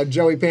watch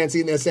Joey Pants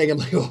eating that steak. I'm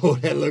like, oh,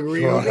 that look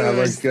real good. That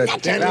looks good.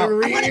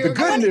 The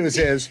good news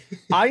is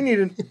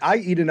I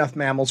eat enough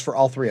mammals for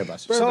all three of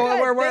us. Perfect. So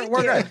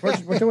we're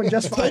good. We're doing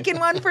just fine. Taking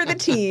one for the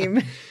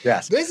team.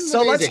 Yes. This is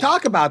so amazing. let's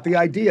talk about the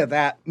idea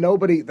that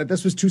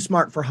this was too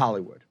smart for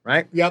Hollywood,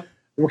 right? Yep.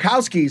 The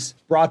Wachowskis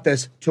brought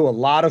this to a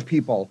lot of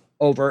people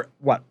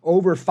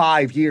over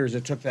 5 years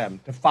it took them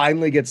to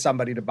finally get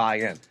somebody to buy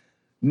in.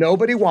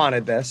 Nobody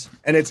wanted this,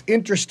 and it's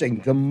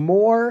interesting. The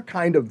more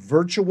kind of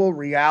virtual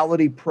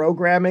reality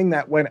programming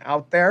that went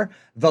out there,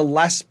 the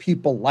less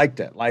people liked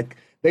it. Like,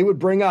 they would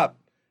bring up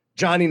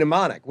Johnny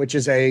Mnemonic, which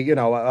is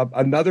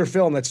another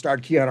film that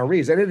starred Keanu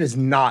Reeves, and it is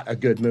not a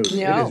good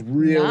movie. No, it is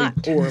really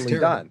poorly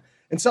done.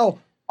 And so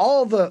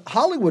all the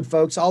Hollywood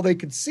folks, all they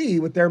could see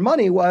with their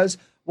money was,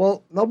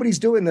 well, nobody's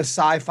doing this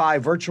sci-fi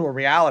virtual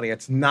reality.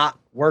 It's not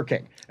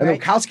working. And the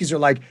Wachowskis are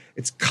like,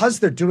 it's because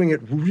they're doing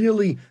it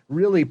really,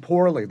 really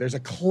poorly. There's a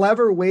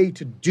clever way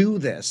to do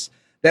this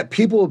that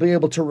people will be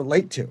able to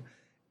relate to.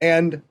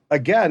 And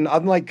again,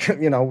 unlike,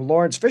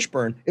 Lawrence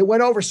Fishburne, it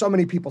went over so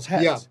many people's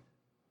heads. Yeah.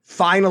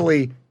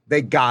 Finally,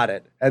 they got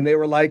it. And they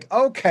were like,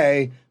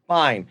 okay,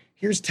 fine.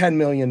 Here's $10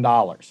 million,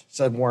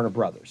 said Warner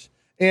Brothers.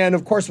 And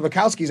of course, the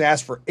Wachowskis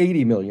asked for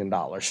 $80 million.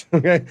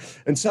 Okay.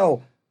 And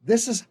so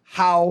this is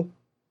how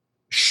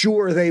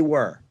sure they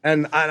were.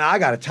 And I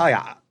got to tell you,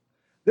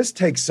 this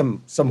takes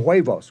some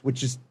huevos,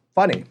 which is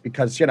funny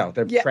because, they're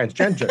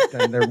transgender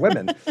and they're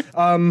women.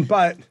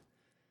 But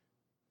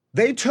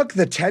they took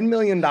the $10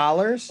 million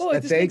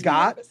that they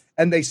got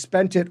and they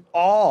spent it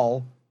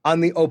all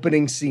on the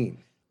opening scene.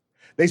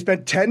 They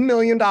spent $10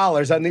 million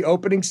on the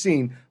opening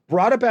scene,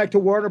 brought it back to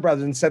Warner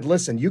Brothers and said,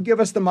 listen, you give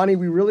us the money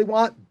we really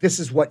want, this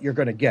is what you're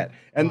going to get.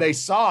 And they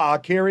saw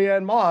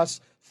Carrie-Anne Moss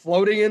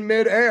floating in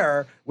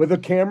midair with the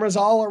cameras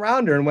all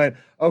around her and went,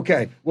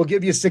 okay, we'll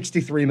give you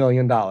 $63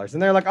 million.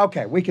 And they're like,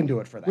 okay, we can do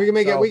it for that. We can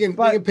make it. We can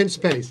pinch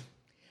the pennies.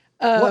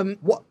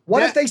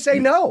 What if they say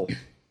no?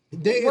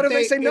 What if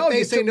they say no?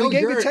 They say no, we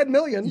gave you $10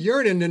 million.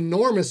 You're in an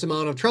enormous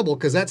amount of trouble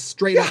because that's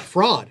straight up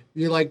fraud.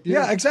 You're like,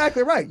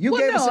 exactly right. You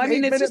gave us an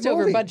 8-minute it's just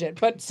movie. over budget,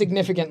 but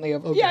significantly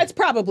over. Okay. Yeah, it's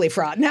probably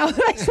fraud. Now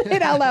that I say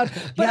it out loud,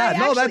 but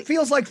that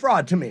feels like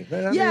fraud to me.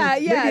 Maybe in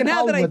now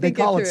Hollywood, that I think they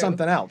call it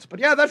something else, but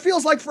that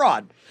feels like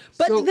fraud.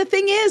 But the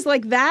thing is,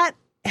 like, that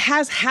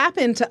has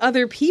happened to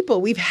other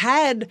people. We've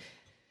had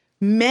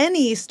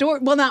many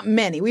stories. Well, not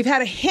many. We've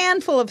had a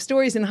handful of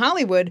stories in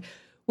Hollywood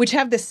which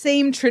have the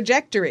same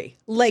trajectory,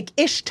 like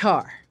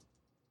Ishtar.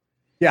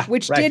 Yeah,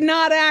 which did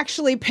not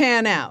actually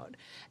pan out.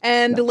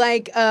 And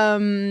like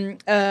Boondock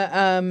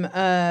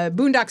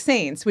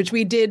Saints, which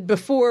we did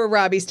before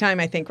Robbie's time,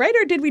 I think, right?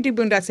 Or did we do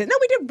Boondock Saints? No,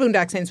 we did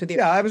Boondock Saints with you.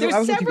 Yeah,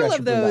 There's several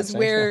of those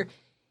where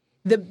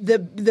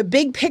the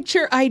big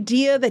picture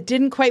idea that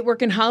didn't quite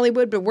work in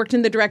Hollywood but worked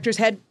in the director's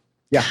head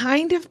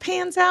kind of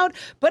pans out,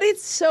 but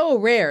it's so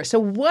rare. So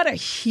what a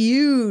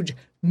huge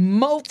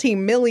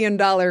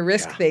multi-million-dollar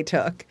risk they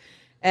took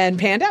and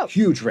panned out.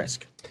 Huge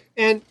risk.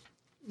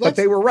 But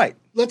they were right.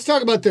 Let's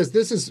talk about this.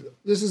 This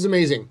is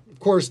amazing. Of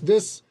course,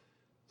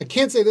 I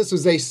can't say this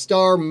was a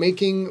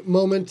star-making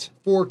moment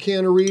for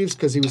Keanu Reeves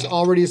because he was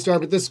already a star,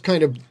 but this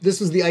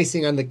was the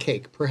icing on the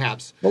cake,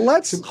 perhaps.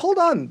 Well, hold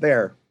on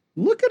there.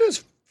 Look at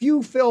his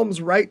few films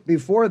right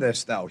before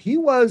this, though. He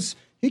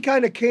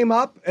kind of came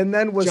up and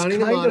then was Johnny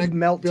kind Mnemonic, of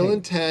melting. Bill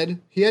and Ted.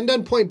 He hadn't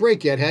done Point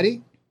Break yet, had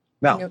he?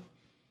 No. Yep.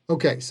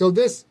 Okay,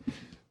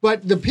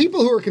 but the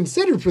people who were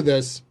considered for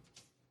this,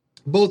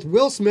 both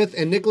Will Smith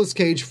and Nicolas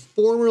Cage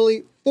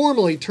formally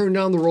turned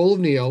down the role of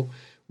Neo.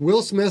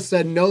 Will Smith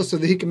said no so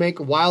that he could make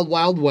Wild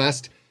Wild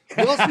West.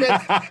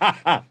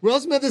 Will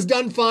Smith has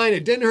done fine.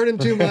 It didn't hurt him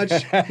too much.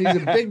 He's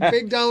a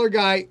big dollar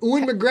guy.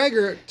 Ewan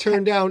McGregor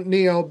turned down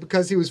Neo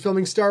because he was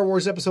filming Star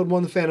Wars Episode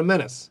 1, The Phantom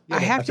Menace. I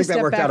have to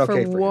step back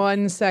for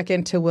 1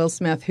 second to Will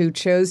Smith, who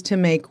chose to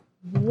make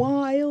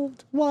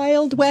Wild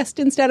Wild West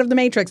instead of The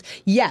Matrix.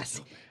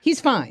 Yes,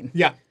 he's fine.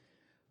 Yeah.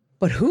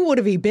 But who would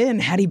have he been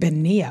had he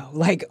been Neo?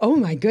 Like, oh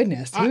my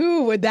goodness,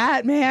 who would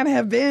that man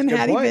have been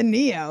had he been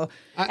Neo?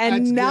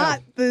 And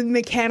not the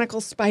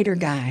mechanical spider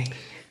guy.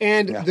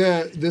 And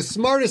the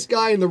smartest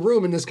guy in the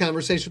room in this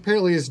conversation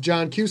apparently is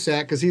John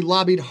Cusack, because he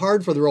lobbied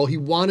hard for the role. He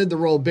wanted the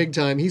role big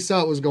time. He saw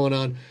what was going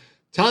on.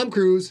 Tom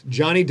Cruise,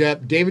 Johnny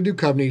Depp, David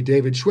Duchovny,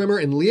 David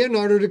Schwimmer, and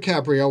Leonardo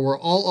DiCaprio were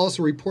all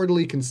also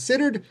reportedly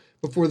considered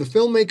before the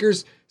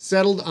filmmakers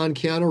settled on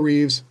Keanu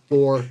Reeves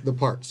for the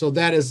part. So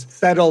that is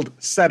settled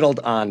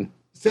on.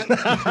 Settled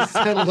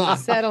on.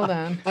 Settled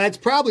on. It's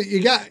probably,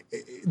 you got,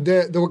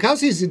 the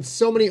Wachowskis did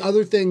so many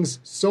other things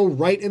so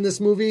right in this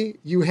movie.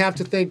 You have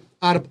to think,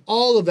 out of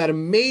all of that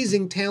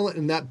amazing talent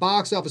and that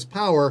box office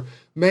power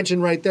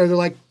mentioned right there, they're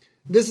like,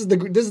 this is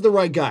the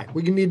right guy.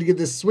 We need to get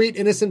this sweet,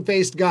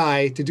 innocent-faced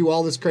guy to do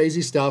all this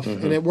crazy stuff,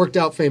 and it worked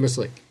out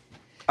famously.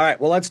 All right,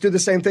 well, let's do the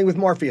same thing with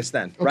Morpheus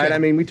then, right? I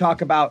mean, we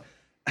talk about,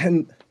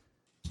 and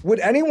would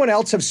anyone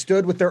else have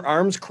stood with their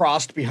arms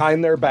crossed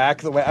behind their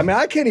back the way? I mean,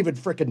 I can't even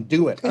freaking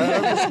do it.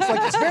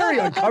 It's very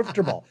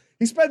uncomfortable.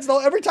 He spends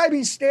every time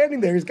he's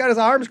standing there, he's got his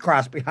arms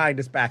crossed behind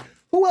his back.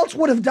 Who else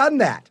would have done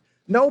that?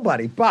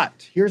 Nobody.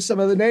 But here's some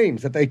of the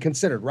names that they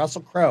considered: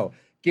 Russell Crowe,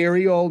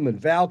 Gary Oldman,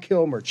 Val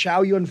Kilmer,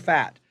 Chow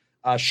Yun-fat,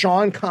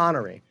 Sean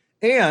Connery,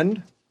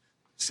 and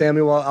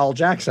Samuel L.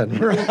 Jackson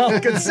were all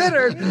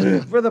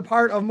considered for the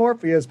part of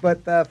Morpheus.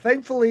 But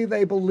thankfully,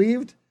 they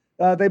believed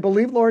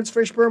Lawrence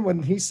Fishburne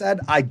when he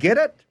said, "I get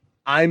it,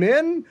 I'm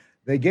in."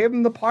 They gave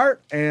him the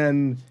part,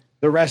 and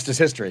the rest is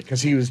history,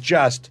 because he was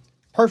just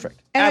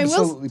perfect, and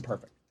absolutely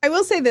perfect. I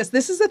will say this: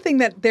 this is the thing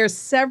that there's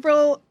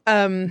several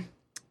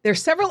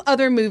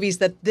other movies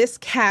that this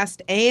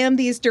cast and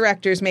these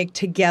directors make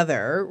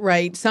together,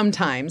 right?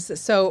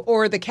 Sometimes,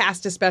 or the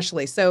cast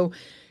especially. So,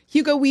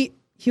 Hugo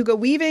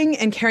Weaving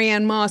and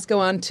Carrie-Anne Moss go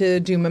on to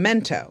do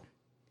Memento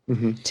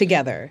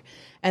together.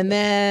 And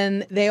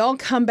then they all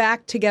come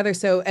back together.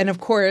 So, and of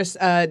course,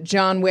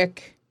 John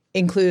Wick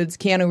includes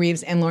Keanu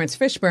Reeves and Lawrence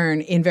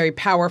Fishburne in very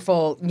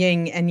powerful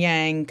yin and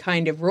yang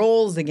kind of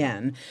roles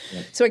again.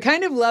 Yep. So I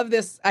kind of love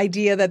this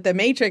idea that The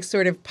Matrix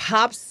sort of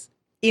pops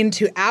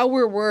into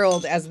our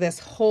world as this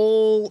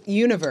whole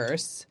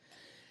universe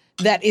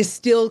that is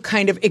still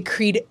kind of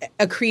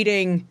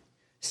accreting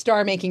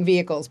star-making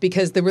vehicles,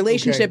 because the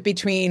relationship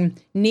between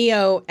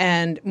Neo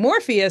and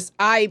Morpheus,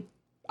 I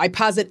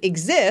posit,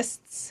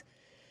 exists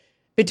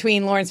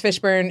between Lawrence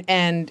Fishburne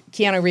and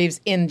Keanu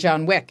Reeves in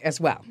John Wick as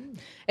well.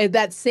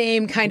 That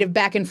same kind of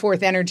back and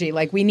forth energy,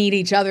 like we need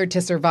each other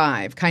to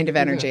survive kind of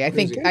energy. Yeah, I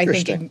think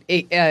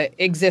it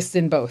exists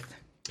in both.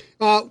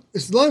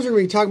 As long as we're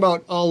going to talk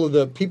about all of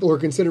the people who are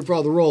considered for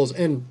all the roles,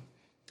 and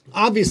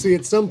obviously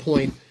at some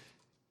point,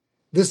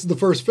 this is the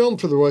first film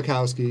for the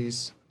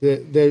Wachowskis.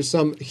 There's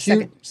some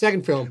huge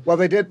second film. Well,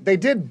 they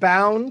did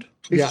Bound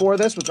before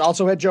this, which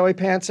also had Joey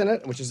Pants in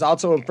it, which is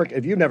also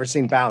if you've never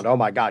seen Bound, oh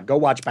my God, go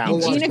watch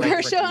Bound. Gina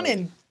Gershon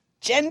and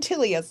Jen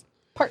Tilly as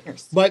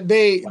partners. But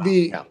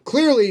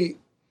clearly.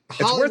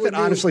 It's worth it,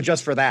 honestly,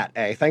 just for that,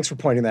 eh? Thanks for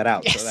pointing that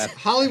out. Yes. So that,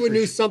 Hollywood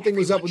knew something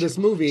was up with this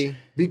movie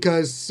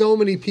because so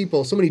many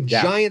people, so many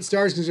giant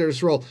stars considered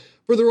this role.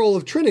 For the role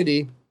of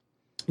Trinity,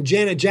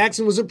 Janet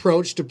Jackson was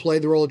approached to play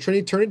the role of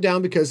Trinity, turned it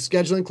down because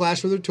scheduling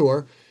clashed with her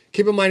tour.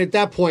 Keep in mind, at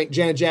that point,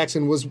 Janet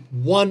Jackson was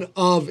one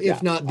of,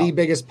 if not the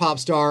biggest pop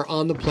star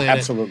on the planet.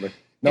 Absolutely.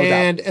 No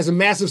and doubt. As a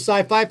massive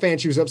sci-fi fan,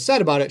 she was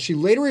upset about it. She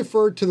later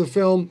referred to the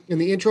film in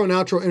the intro and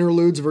outro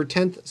interludes of her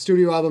 10th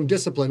studio album,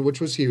 Discipline, which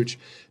was huge.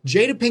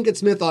 Jada Pinkett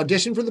Smith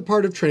auditioned for the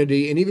part of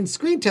Trinity and even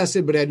screen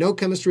tested, but had no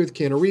chemistry with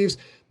Keanu Reeves.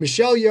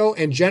 Michelle Yeoh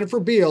and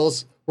Jennifer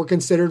Beals were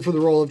considered for the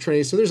role of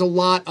Trinity. So there's a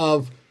lot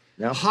of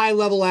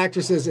high-level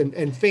actresses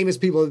and famous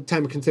people at the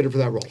time considered for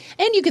that role.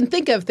 And you can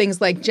think of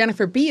things like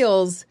Jennifer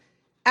Beals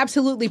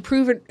absolutely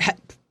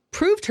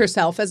proved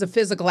herself as a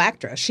physical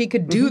actress. She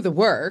could do the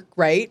work,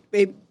 right?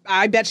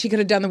 I bet she could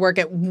have done the work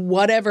at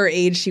whatever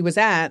age she was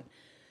at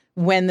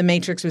when The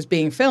Matrix was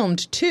being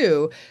filmed,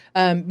 too,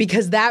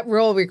 because that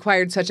role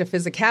required such a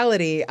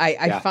physicality.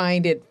 I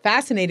find it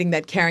fascinating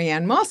that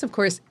Carrie-Anne Moss, of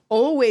course,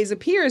 always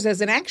appears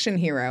as an action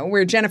hero,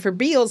 where Jennifer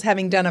Beals,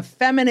 having done a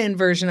feminine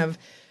version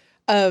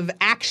of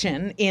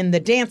action in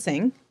The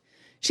Dancing,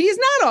 she is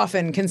not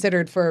often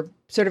considered for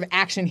sort of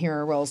action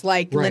hero roles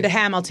like Linda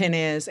Hamilton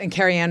is and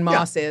Carrie-Anne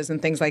Moss is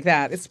and things like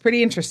that. It's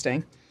pretty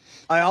interesting.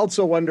 I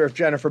also wonder if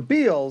Jennifer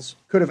Beals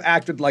could have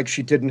acted like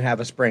she didn't have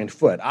a sprained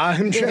foot.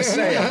 I'm just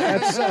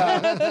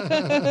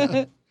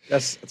saying.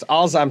 That's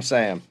all I'm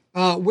saying.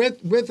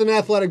 With an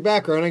athletic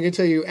background, I can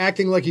tell you,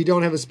 acting like you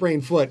don't have a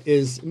sprained foot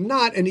is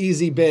not an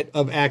easy bit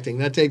of acting.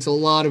 That takes a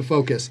lot of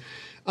focus.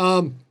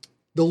 The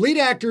lead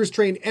actors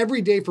trained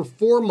every day for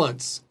 4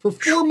 months.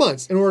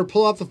 In order to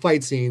pull off the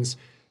fight scenes.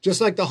 Just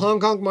like the Hong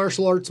Kong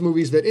martial arts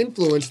movies that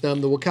influenced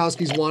them, the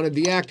Wachowskis wanted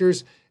the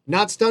actors,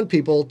 not stunt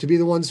people, to be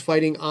the ones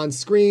fighting on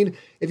screen.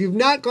 If you've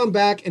not gone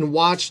back and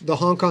watched the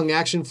Hong Kong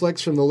action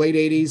flicks from the late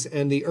 80s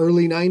and the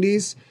early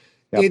 90s,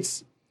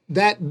 it's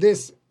that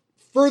this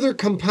further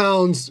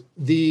compounds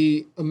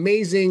the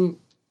amazing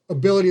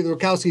ability of the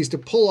Wachowskis to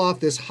pull off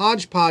this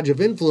hodgepodge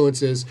of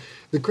influences,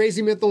 the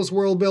crazy mythos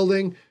world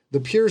building, the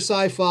pure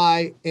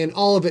sci-fi, and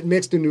all of it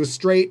mixed into a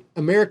straight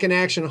American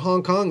action,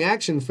 Hong Kong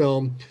action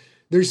film.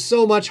 There's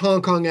so much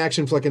Hong Kong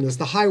action flick in this.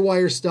 The high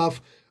wire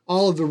stuff,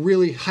 all of the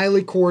really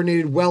highly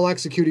coordinated,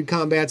 well-executed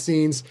combat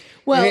scenes.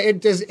 Well,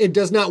 it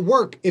does not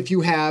work if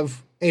you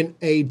have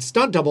a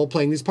stunt double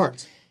playing these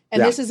parts.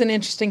 And this is an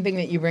interesting thing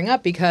that you bring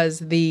up because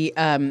the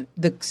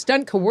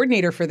stunt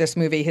coordinator for this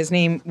movie, his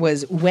name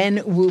was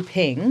Wen Wu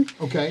Ping.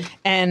 Okay.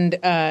 And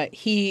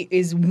he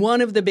is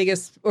one of the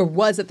biggest, or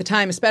was at the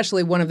time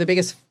especially, one of the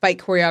biggest fight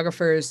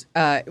choreographers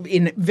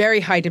in very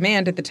high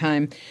demand at the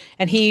time.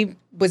 And he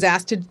was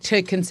asked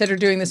to consider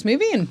doing this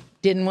movie and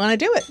didn't want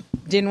to do it.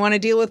 Didn't want to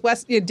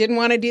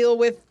deal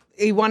with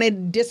he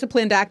wanted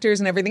disciplined actors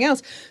and everything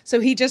else.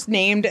 So he just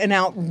named an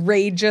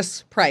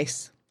outrageous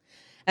price.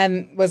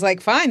 And was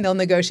like, fine, they'll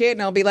negotiate.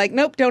 And I'll be like,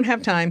 nope, don't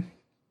have time.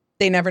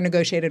 They never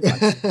negotiated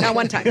once. Not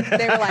one time.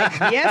 They were like,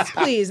 yes,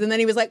 please. And then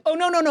he was like, oh,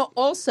 no.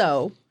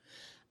 Also,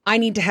 I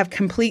need to have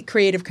complete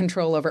creative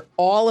control over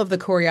all of the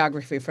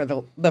choreography for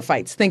the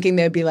fights, thinking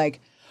they'd be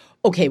like,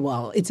 okay,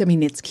 well, it's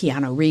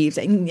Keanu Reeves.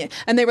 And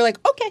they were like,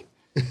 okay.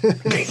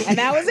 And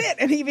that was it.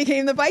 And he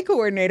became the fight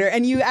coordinator.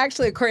 And you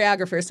actually,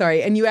 choreographer,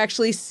 sorry. And you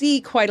actually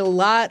see quite a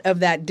lot of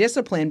that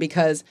discipline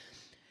because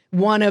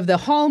one of the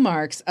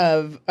hallmarks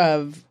of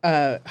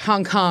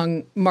Hong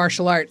Kong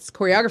martial arts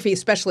choreography,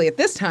 especially at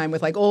this time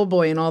with like Old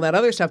Boy and all that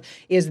other stuff,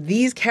 is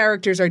these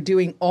characters are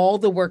doing all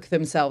the work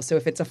themselves. So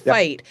if it's a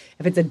fight,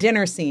 if it's a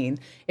dinner scene,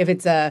 if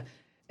it's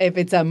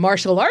a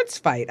martial arts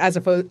fight as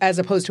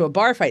opposed to a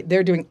bar fight,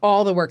 they're doing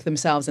all the work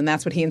themselves, and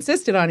that's what he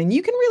insisted on. And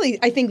you can really,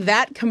 I think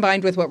that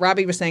combined with what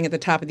Robbie was saying at the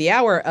top of the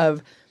hour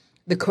of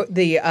the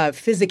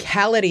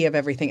physicality of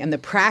everything and the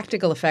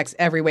practical effects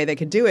every way they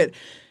could do it,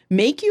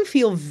 make you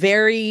feel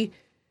very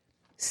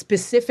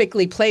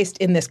specifically placed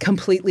in this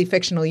completely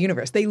fictional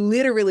universe. They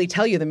literally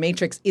tell you the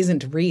Matrix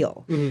isn't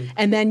real. Mm-hmm.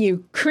 And then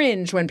you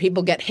cringe when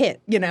people get hit,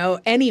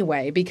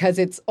 anyway, because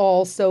it's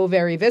all so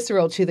very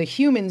visceral to the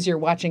humans you're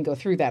watching go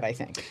through that, I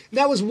think.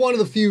 That was one of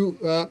the few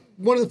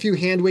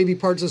hand-wavy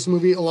parts of this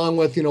movie, along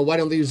with, why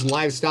don't they use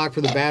livestock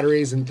for the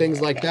batteries and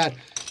things like that,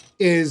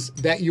 is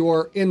that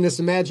you're in this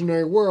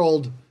imaginary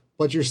world,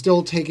 but you're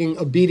still taking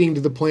a beating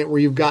to the point where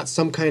you've got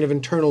some kind of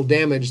internal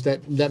damage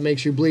that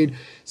makes you bleed.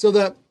 So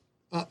that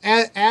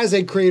as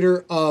a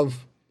creator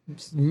of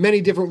many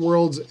different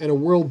worlds and a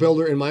world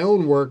builder in my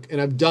own work,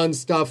 and I've done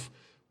stuff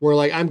where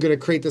like I'm going to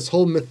create this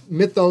whole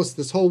mythos,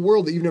 this whole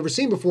world that you've never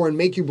seen before and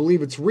make you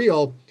believe it's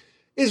real,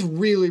 is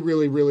really,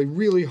 really, really,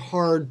 really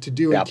hard to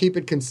do and keep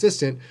it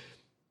consistent.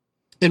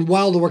 And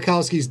while the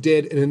Wachowskis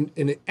did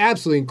an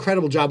absolutely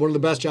incredible job, one of the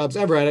best jobs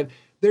ever at it,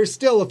 there's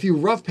still a few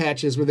rough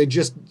patches where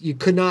you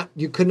could not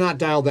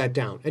dial that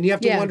down. And you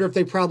have to wonder if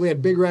they probably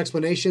had bigger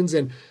explanations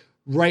and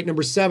write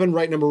number 7,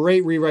 write number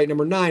 8, rewrite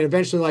number 9.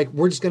 Eventually, like,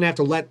 we're just going to have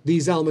to let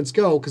these elements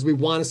go because we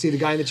want to see the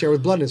guy in the chair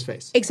with blood in his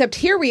face. Except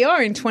here we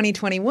are in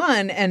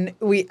 2021, and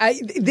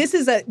this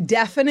is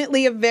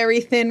definitely a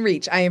very thin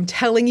reach. I am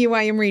telling you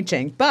I am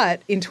reaching.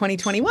 But in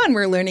 2021,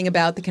 we're learning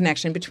about the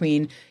connection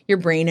between your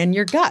brain and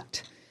your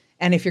gut.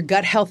 And if your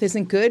gut health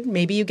isn't good,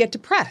 maybe you get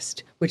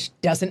depressed, which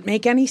doesn't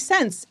make any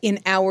sense in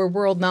our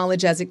world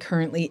knowledge as it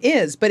currently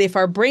is. But if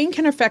our brain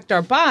can affect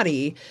our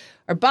body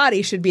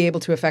should be able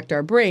to affect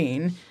our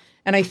brain.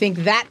 And I think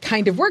that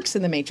kind of works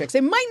in The Matrix.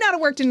 It might not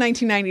have worked in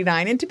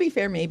 1999. And to be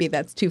fair, maybe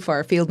that's too far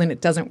afield and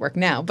it doesn't work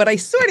now. But I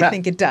sort of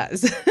think it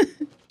does.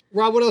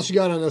 Rob, what else you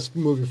got on this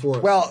movie for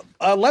us? Well,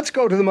 let's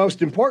go to the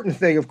most important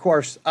thing, of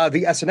course,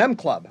 the S&M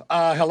Club.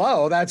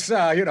 Hello, that's,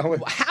 How have we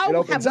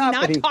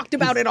not talked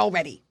about it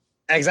already?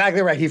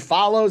 Exactly right. He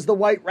follows the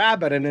White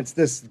Rabbit, and it's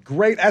this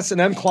great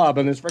S&M Club,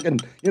 and there's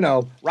freaking,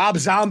 Rob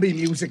Zombie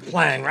music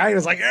playing, right?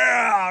 It's like,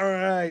 yeah, all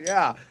right,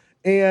 yeah.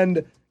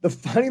 And the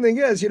funny thing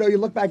is, you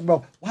look back and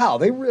go, wow,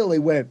 they really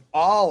went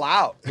all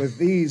out with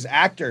these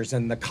actors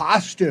and the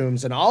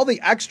costumes and all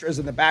the extras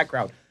in the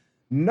background.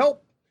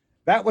 Nope.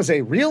 That was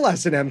a real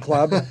S&M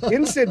Club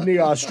in Sydney,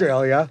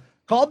 Australia,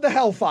 called the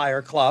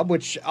Hellfire Club,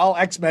 which all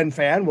X-Men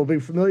fan will be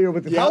familiar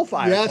with the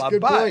Hellfire Club.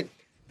 Good point.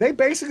 They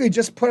basically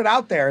just put it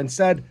out there and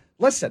said,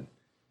 listen,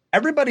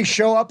 everybody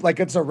show up like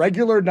it's a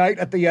regular night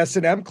at the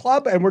S&M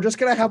Club, and we're just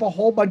going to have a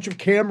whole bunch of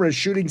cameras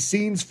shooting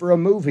scenes for a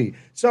movie.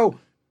 So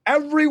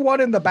everyone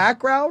in the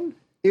background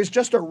is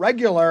just a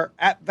regular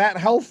at that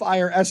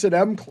Hellfire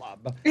S&M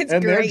Club. It's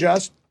and great. They're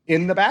just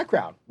in the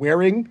background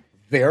wearing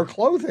their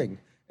clothing.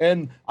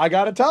 And I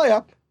got to tell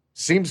you,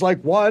 seems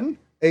like one,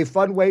 a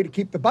fun way to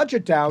keep the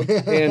budget down,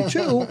 and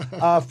two,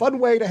 a fun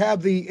way to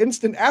have the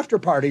instant after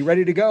party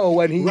ready to go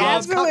when he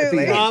has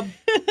Absolutely. Rob,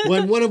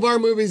 when one of our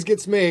movies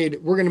gets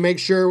made, we're going to make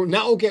sure,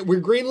 now, okay,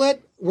 we're greenlit,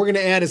 we're going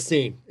to add a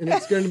scene. And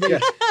it's going to be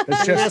an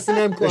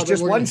S&M Club. It's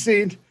just one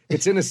scene.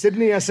 It's in a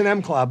Sydney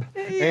S&M Club.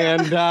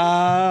 And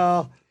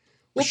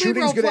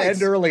shooting's going to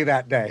end early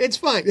that day. It's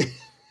fine.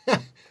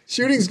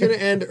 Shooting's going to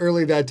end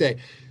early that day.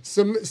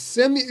 Some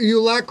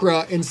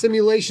simulacra and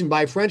simulation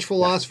by French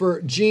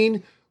philosopher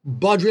Jean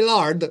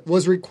Baudrillard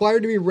was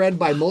required to be read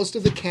by most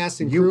of the cast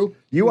and crew.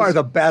 You are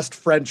the best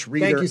French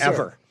reader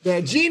ever.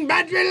 Jean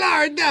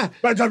Baudrillard.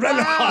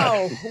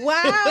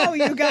 Wow,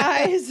 you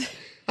guys.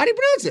 How do you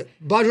pronounce it?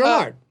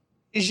 Baudrillard.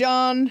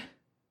 Jean.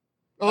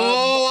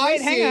 I wait,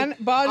 see. hang on.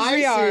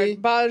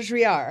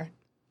 Baudrillard.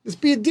 This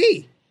be a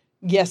D.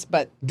 Yes,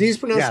 but D's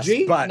pronounced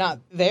G. But not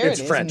there. it's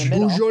it is French. in the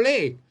middle.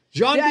 Beaujolais.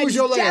 Jean Yeah, it's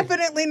Beaujolais.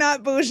 definitely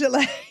not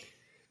Beaujolais.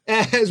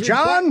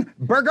 John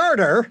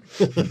Bergarder.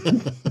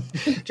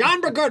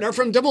 John Bergarder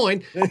from Des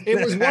Moines.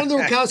 It was one of the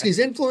Wachowskis'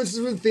 influences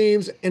and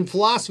themes and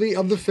philosophy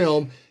of the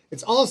film.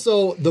 It's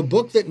also the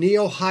book that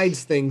Neo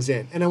hides things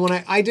in. And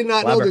when I did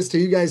not know this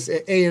till you guys,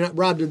 A and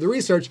Rob did the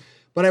research,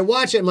 but I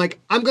watch it, I'm like,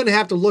 I'm going to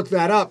have to look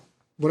that up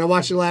when I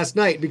watched it last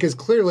night because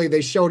clearly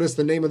they showed us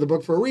the name of the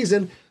book for a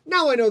reason.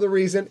 Now I know the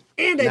reason,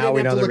 and I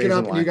didn't have to look it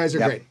up, and you guys are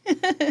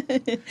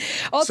great.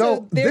 Also,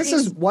 So this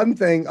is one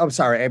thing. I'm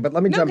sorry, but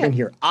let me jump in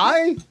here.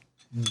 I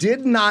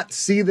did not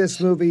see this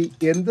movie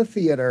in the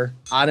theater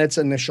on its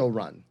initial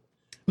run.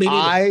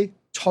 I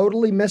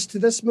totally missed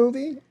this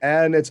movie,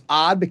 and it's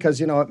odd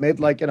because, it made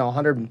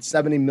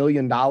 $170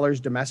 million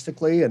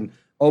domestically and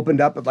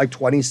opened up at like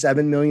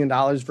 $27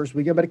 million first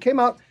weekend, but it came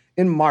out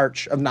in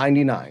March of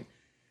 99.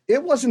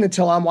 It wasn't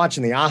until I'm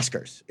watching the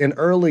Oscars in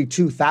early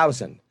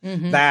 2000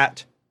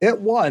 that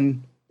it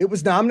won. It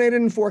was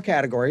nominated in 4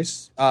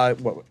 categories,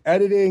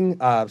 editing,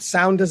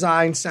 sound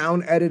design,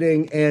 sound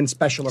editing, and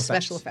special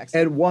effects.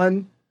 And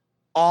won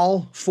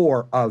all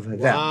 4 of them.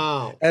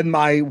 Wow. And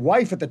my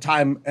wife at the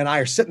time and I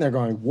are sitting there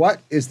going, what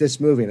is this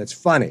movie? And it's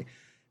funny.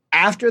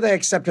 After they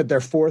accepted their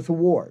 4th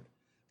award,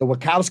 the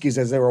Wachowskis,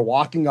 as they were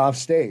walking off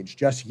stage,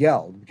 just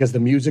yelled because the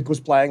music was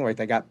playing, right?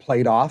 They got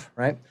played off,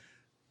 right?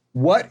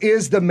 What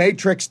is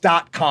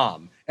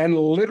thematrix.com? And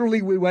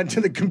literally we went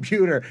to the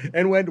computer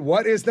and went,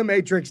 what is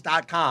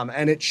thematrix.com?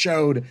 And it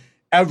showed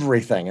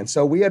everything. And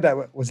so we had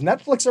to, was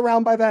Netflix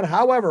around by then?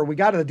 However, we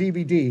got a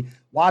DVD,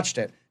 watched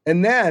it.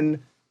 And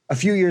then a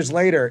few years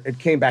later, it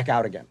came back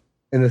out again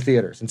in the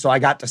theaters. And so I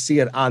got to see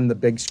it on the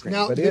big screen.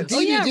 Now, but the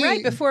DVD,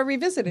 right, before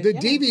Revisited. The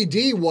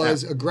DVD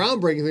was a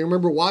groundbreaking thing. I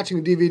remember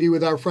watching the DVD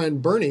with our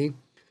friend Bernie,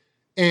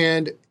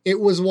 and it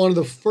was one of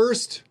the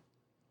first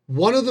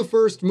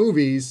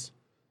movies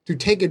to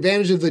take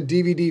advantage of the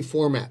DVD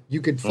format.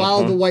 You could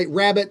follow the White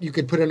Rabbit. You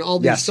could put in all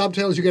these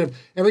subtitles. You could have,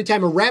 every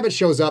time a rabbit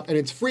shows up, and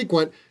it's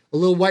frequent, a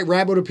little white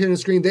rabbit would appear on the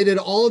screen. They did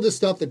all of this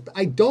stuff that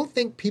I don't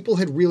think people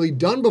had really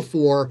done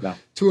before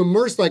to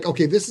immerse, like,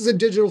 okay, this is a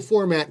digital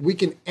format. We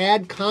can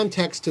add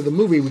context to the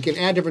movie. We can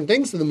add different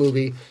things to the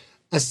movie,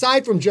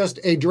 aside from just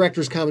a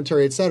director's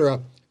commentary,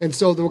 etc. And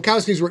so the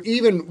Wachowskis were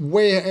even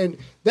way, and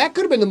that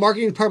could have been the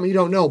marketing department, you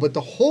don't know, but the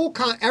whole,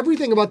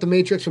 everything about The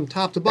Matrix from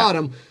top to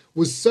bottom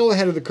was so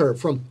ahead of the curve,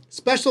 from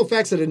special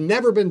effects that had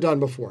never been done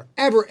before,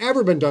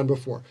 ever been done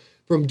before,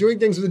 from doing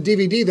things with a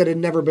DVD that had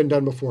never been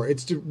done before.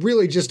 It's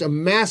really just a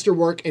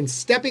masterwork, and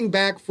stepping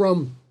back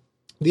from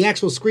the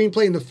actual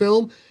screenplay in the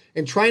film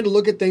and trying to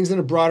look at things in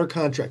a broader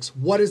context.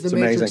 What is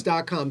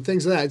thematrix.com?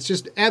 Things like that. It's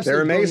just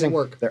absolutely amazing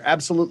work. They're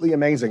absolutely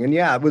amazing. And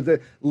yeah, with a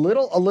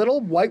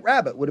little white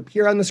rabbit would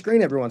appear on the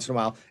screen every once in a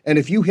while. And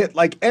if you hit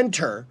like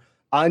enter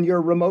on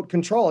your remote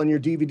control on your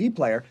DVD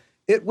player,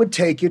 it would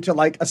take you to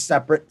like a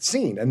separate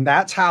scene. And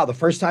that's how the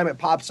first time it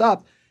pops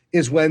up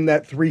is when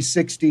that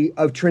 360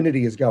 of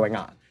Trinity is going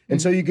on.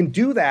 And so you can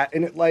do that,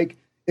 and it like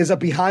is a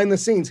behind the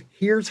scenes.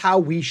 Here's how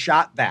we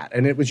shot that.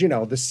 And it was,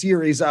 the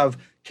series of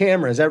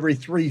cameras every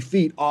 3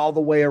 feet all the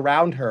way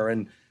around her.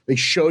 And they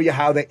show you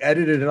how they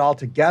edited it all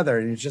together.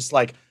 And it's just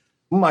like,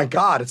 oh my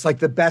God, it's like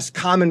the best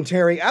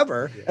commentary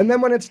ever. Yeah. And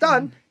then when it's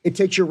done, it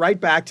takes you right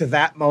back to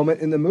that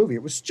moment in the movie.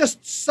 It was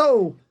just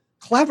so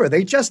clever.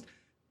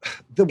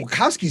 The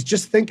Wachowskis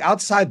just think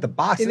outside the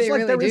box. It's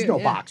like there is no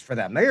box for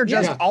them. They are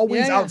just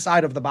always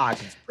outside of the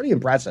box. It's pretty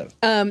impressive.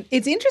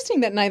 It's interesting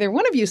that neither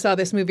one of you saw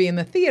this movie in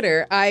the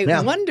theater. I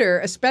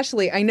wonder,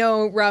 especially, I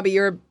know, Robbie,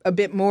 you're a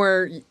bit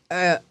more,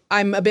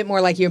 I'm a bit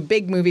more like you, a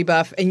big movie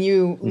buff, and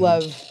you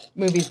love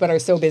movies but are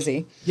so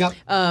busy. Yep.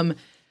 But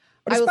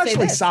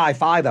especially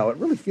sci-fi, though. It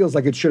really feels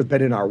like it should have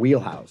been in our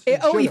wheelhouse.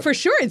 For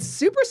sure. It's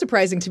super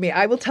surprising to me.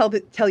 I will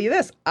tell you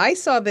this. I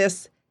saw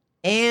this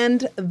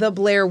and the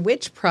Blair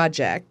Witch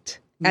Project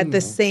at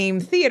the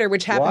same theater,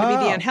 which happened to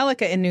be the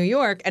Angelica in New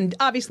York, and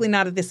obviously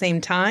not at the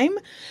same time.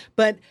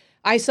 But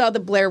I saw the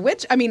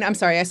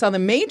I saw the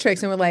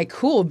Matrix, and we're like,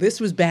 cool, this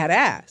was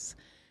badass.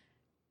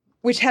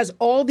 Which has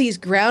all these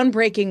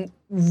groundbreaking,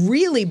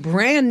 really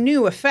brand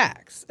new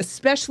effects,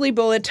 especially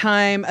bullet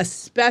time,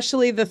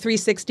 especially the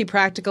 360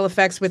 practical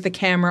effects with the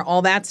camera,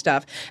 all that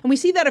stuff. And we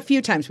see that a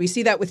few times. We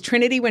see that with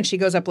Trinity when she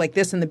goes up like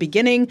this in the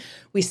beginning.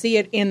 We see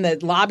it in the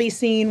lobby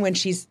scene when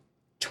she's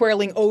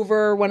twirling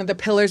over one of the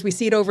pillars. We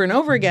see it over and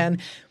over again.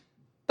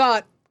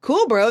 Thought,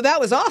 cool, bro, that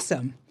was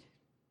awesome.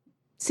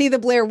 See the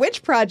Blair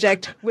Witch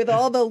Project with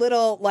all the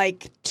little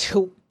like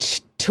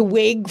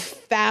twig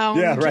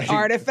found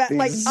artifact.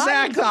 Like,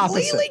 I'm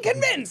completely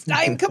convinced.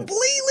 I am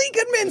completely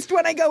convinced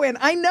when I go in.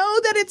 I know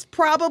that it's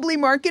probably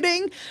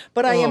marketing,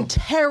 but I am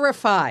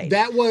terrified.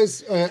 That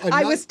was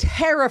I was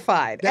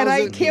terrified, and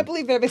I can't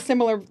believe they're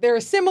similar. They're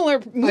a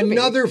similar movie.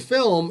 Another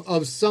film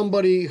of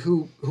somebody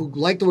who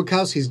like the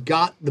Wachowskis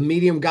got the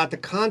medium, got the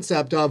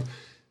concept of.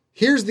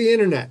 here's the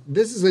internet.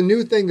 This is a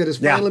new thing that is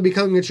finally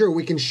becoming mature.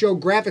 We can show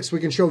graphics, we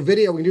can show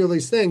video, we can do all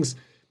these things.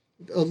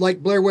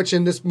 Like Blair Witch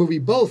and this movie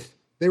both,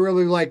 they were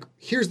really like,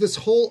 here's this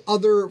whole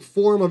other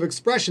form of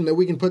expression that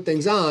we can put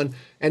things on.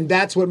 And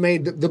that's what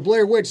made the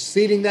Blair Witch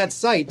seeding that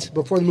site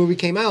before the movie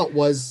came out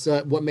was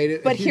what made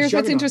it. But here's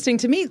what's interesting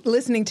to me,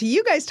 listening to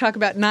you guys talk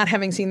about not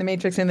having seen The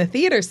Matrix in the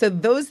theater. So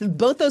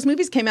both those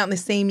movies came out in the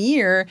same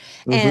year.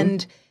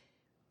 And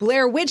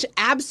Blair Witch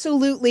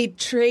absolutely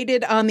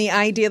traded on the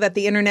idea that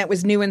the internet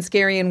was new and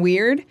scary and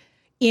weird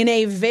in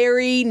a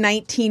very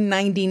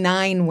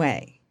 1999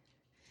 way.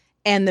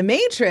 And The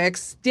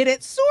Matrix did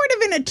it sort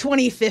of in a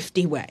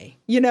 2050 way.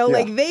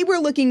 Like they were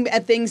looking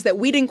at things that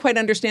we didn't quite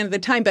understand at the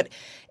time. But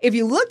if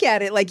you look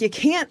at it, like you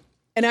can't,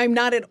 and I'm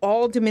not at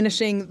all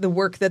diminishing the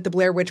work that the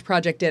Blair Witch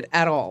Project did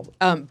at all.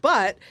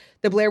 But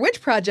the Blair Witch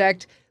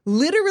Project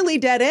literally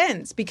dead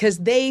ends because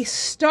they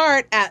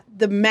start at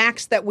the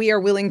max that we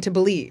are willing to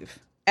believe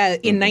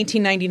in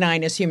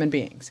 1999 as human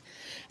beings.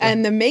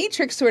 And The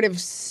Matrix sort of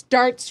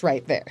starts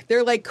right there.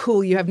 They're like,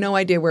 cool, you have no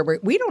idea where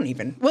we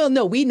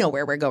know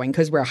where we're going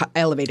because we're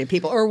elevated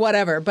people or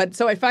whatever. But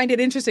so I find it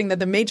interesting that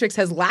The Matrix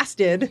has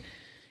lasted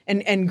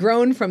and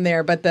grown from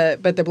there, but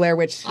the Blair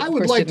Witch, I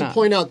would like to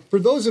point out, for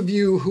those of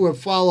you who have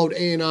followed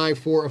A&I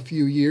for a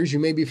few years, you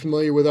may be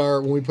familiar with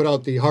when we put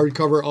out the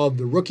hardcover of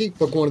The Rookie,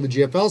 book 1 of the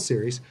GFL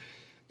series.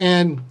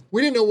 And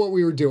we didn't know what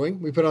we were doing.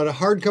 We put out a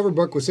hardcover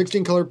book with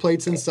 16 color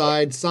plates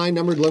inside, signed,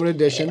 numbered, limited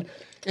edition.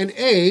 And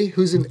A,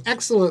 who's an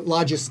excellent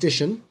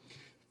logistician,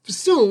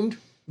 assumed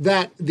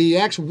that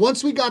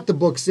once we got the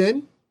books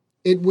in,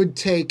 it would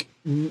take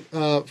 5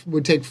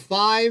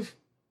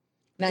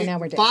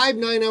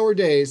 9-hour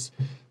days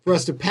for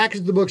us to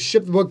package the book,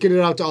 ship the book, get it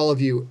out to all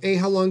of you. A,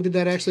 how long did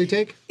that actually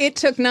take? It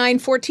took 9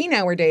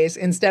 14-hour days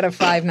instead of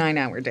 5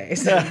 9-hour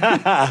days.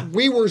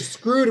 We were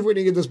screwed if we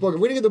didn't get this book.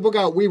 If we didn't get the book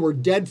out, we were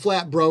dead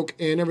flat broke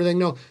and everything.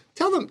 No.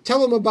 Tell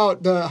them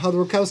about how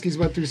the Wachowskis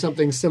went through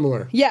something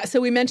similar. Yeah,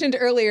 so we mentioned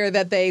earlier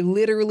that they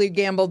literally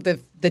gambled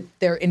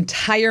their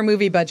entire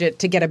movie budget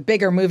to get a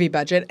bigger movie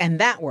budget, and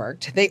that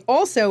worked. They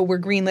also were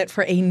greenlit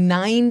for a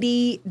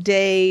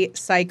 90-day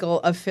cycle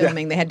of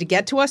filming. They had to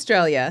get to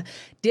Australia,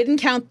 didn't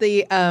count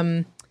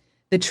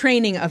the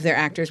training of their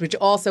actors, which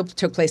also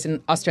took place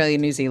in Australia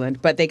and New Zealand.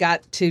 But they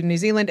got to New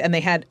Zealand and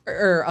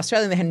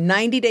Australia, and they had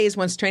 90 days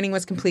once training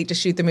was complete to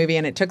shoot the movie,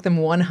 and it took them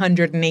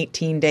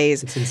 118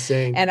 days. It's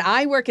insane. And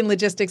I work in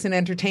logistics and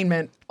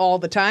entertainment all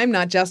the time,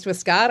 not just with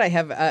Scott. I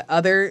have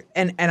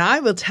and I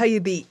will tell you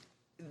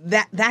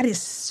that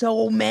is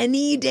so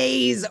many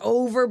days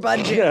over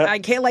budget. I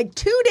can't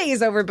 2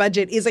 days over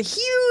budget is a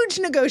huge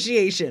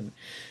negotiation.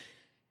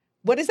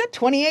 What is that,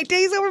 28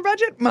 days over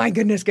budget? My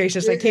goodness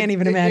gracious, I can't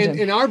even imagine.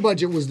 And our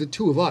budget was the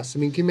two of us. I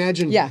mean, can you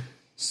imagine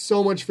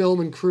so much film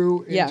and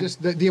crew? And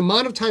just the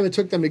amount of time it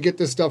took them to get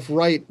this stuff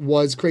right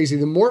was crazy.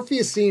 The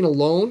Morpheus scene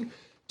alone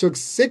took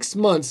 6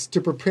 months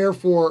to prepare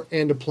for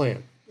and to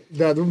plan.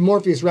 The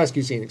Morpheus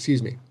rescue scene,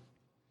 excuse me.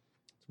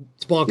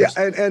 It's bonkers.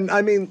 Yeah, and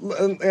I mean,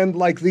 and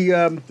like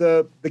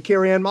the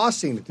Carrie-Anne Moss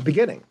scene at the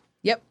beginning.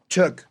 Yep.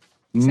 Took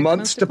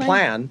months to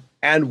plan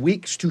and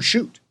weeks to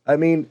shoot. I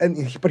mean,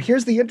 but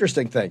here's the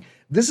interesting thing.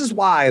 This is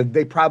why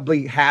they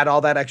probably had all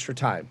that extra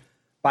time.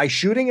 By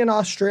shooting in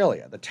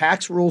Australia, the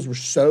tax rules were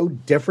so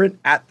different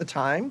at the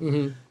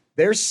time.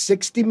 Their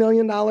 $60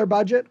 million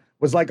budget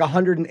was like a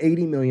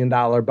 $180 million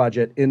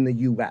budget in the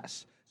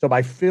U.S. So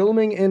by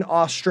filming in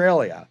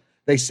Australia,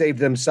 they saved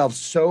themselves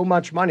so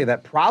much money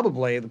that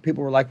probably the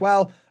people were like,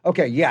 well,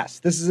 okay, yes,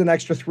 this is an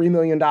extra $3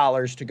 million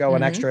to go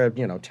an extra,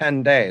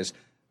 10 days.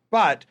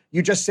 But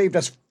you just saved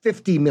us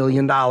 $50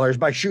 million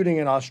by shooting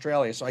in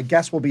Australia, so I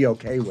guess we'll be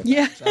okay with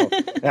that. So,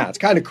 it's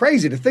kind of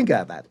crazy to think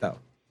of that, though.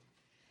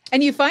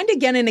 And you find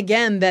again and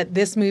again that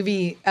this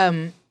movie,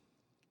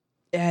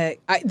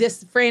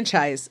 this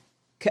franchise,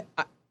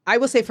 I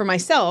will say for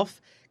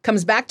myself,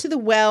 comes back to the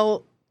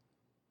well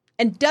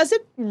and does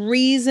it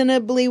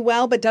reasonably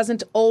well, but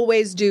doesn't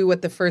always do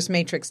what the first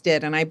Matrix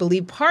did. And I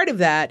believe part of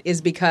that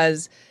is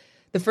because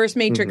the first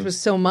Matrix was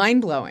so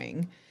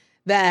mind-blowing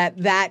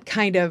that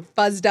kind of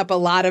fuzzed up a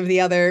lot of the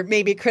other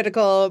maybe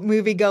critical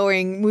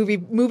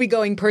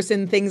movie-going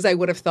person things I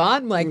would have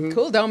thought. I'm like,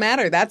 cool, don't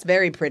matter. That's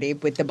very pretty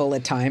with the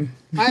bullet time.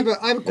 I have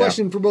a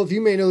question for both of you.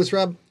 You may know this,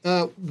 Rob.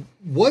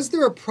 Was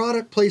there a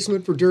product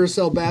placement for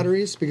Duracell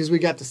batteries? Because we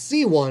got to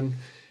see one.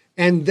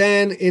 And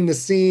then in the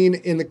scene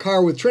in the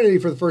car with Trinity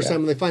for the first time,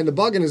 when they find the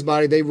bug in his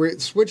body,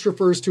 Switch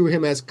refers to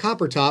him as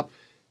Copper Top.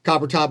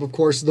 Copper Top, of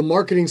course, is the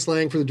marketing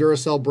slang for the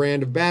Duracell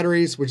brand of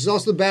batteries, which is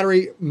also the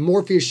battery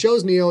Morpheus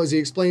shows Neo as he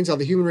explains how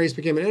the human race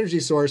became an energy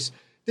source.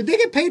 Did they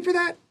get paid for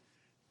that?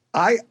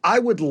 I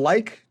would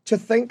like to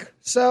think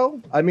so.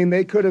 I mean,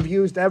 they could have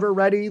used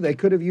Everready. They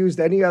could have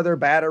used any other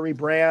battery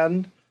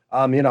brand,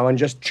 and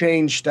just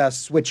changed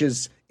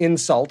Switch's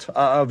insult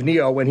of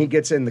Neo when he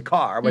gets in the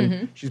car,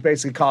 when she's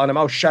basically calling him,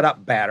 oh, shut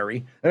up,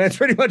 battery. And that's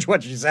pretty much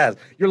what she says.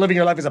 You're living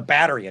your life as a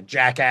battery, a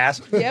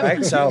jackass. Yep.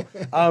 Right? So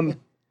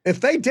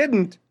if they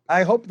didn't,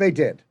 I hope they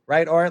did,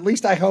 right? Or at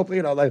least I hope,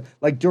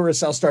 like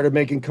Duracell started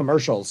making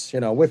commercials,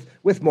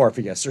 with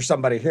Morpheus or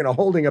somebody,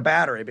 holding a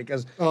battery,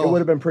 because it would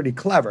have been pretty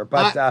clever.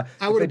 But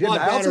I would have bought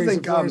batteries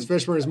if Lawrence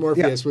Fishburne's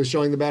Morpheus was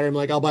showing the battery. I'm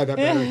like, I'll buy that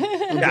battery.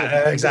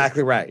 Yeah,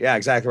 exactly right. Yeah,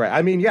 exactly right.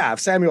 I mean, if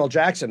Samuel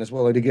Jackson is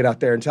willing to get out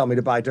there and tell me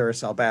to buy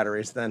Duracell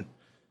batteries, then...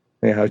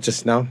 you're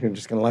just going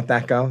to let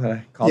that go?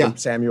 I called him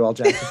Samuel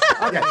Jackson.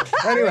 Okay.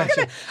 Anyway.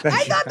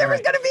 I thought there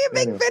was going to be a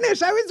big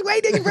finish. I was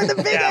waiting for the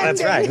big ending.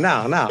 That's right.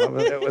 No.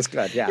 It was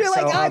good. Yeah. You're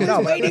like, I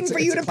was waiting for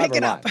you to pick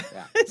it up.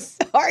 Yeah.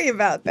 Sorry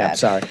about that. I'm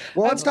sorry.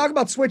 Well, let's talk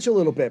about Switch a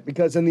little bit,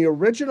 because in the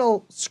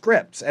original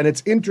scripts, and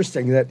it's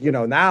interesting that,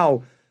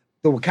 now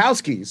the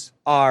Wachowskis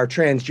are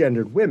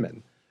transgendered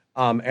women.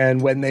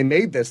 And when they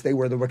made this, they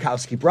were the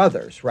Wachowski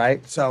brothers,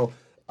 right? So...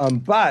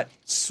 but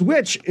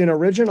Switch in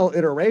original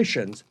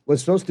iterations was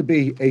supposed to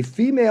be a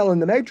female in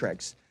the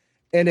Matrix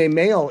and a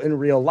male in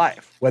real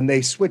life. When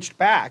they switched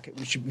back, it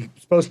was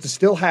supposed to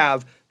still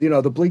have,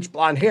 the bleached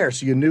blonde hair,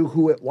 so you knew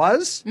who it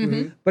was,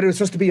 but it was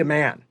supposed to be a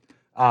man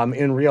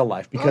in real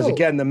life. Because,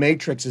 again, the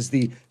Matrix is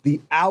the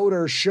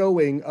outer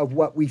showing of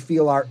what we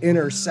feel our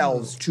inner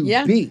selves to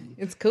be.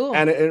 It's cool.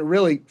 And it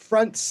really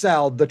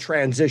front-selled the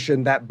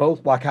transition that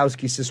both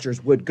Wachowski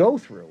sisters would go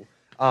through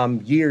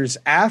years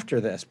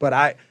after this. But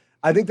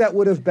I think it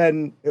would have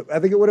been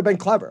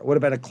clever. It would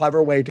have been a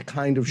clever way to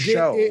kind of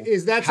show.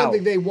 Is that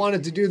something they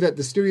wanted to do that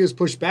the studios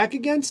pushed back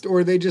against,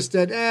 or they just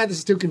said, this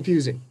is too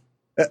confusing?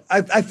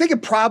 I think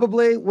it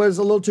probably was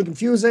a little too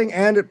confusing,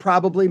 and it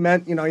probably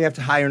meant, you have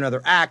to hire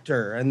another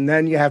actor, and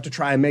then you have to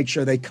try and make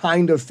sure they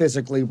kind of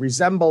physically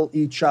resemble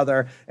each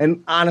other.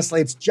 And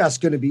honestly, it's just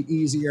going to be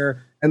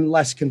easier and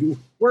less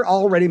confusing. We're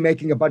already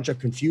making a bunch of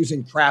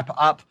confusing crap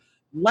up.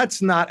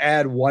 Let's not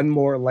add one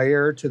more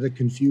layer to the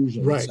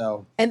confusion.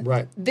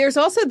 Right. There's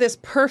also this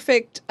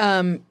perfect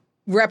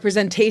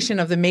representation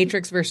of the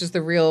Matrix versus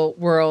the real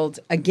world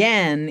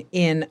again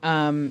in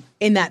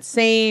that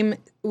same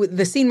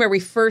the scene where we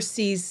first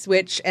see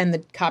Switch and the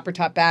copper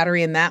top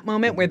battery in that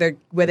moment where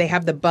they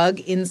have the bug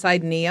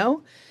inside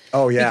Neo.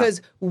 Oh, yeah.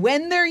 Because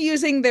when they're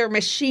using their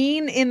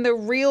machine in the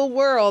real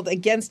world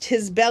against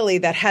his belly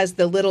that has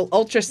the little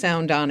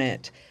ultrasound on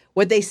it,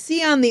 what they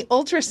see on the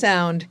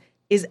ultrasound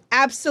is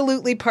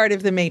absolutely part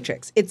of the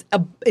Matrix. It's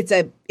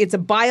a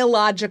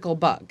biological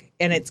bug,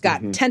 and it's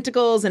got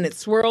tentacles and it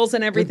swirls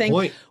and everything. Good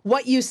point.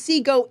 What you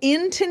see go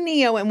into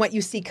Neo and what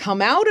you see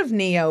come out of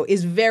Neo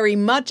is very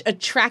much a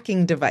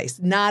tracking device,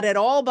 not at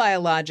all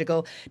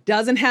biological,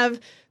 doesn't have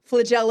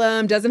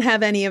flagellum, doesn't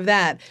have any of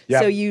that.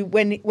 Yep. So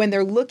when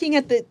they're looking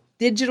at the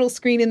digital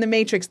screen in the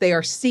Matrix, they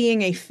are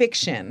seeing a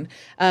fiction.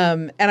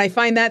 And I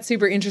find that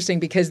super interesting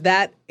because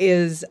that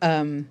is...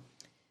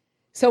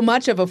 so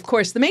much of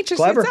course, the Matrix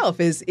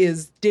itself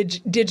is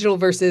digital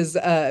versus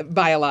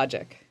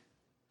biologic.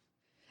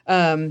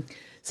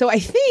 So I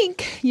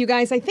think, you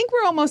guys,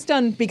 we're almost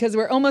done because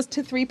we're almost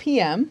to 3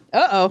 p.m.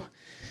 Uh-oh.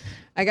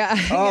 I got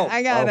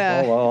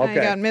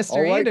Mr.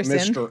 All right,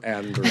 Anderson. Mr.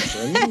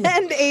 Anderson.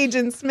 And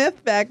Agent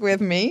Smith back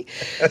with me.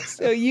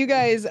 So you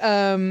guys...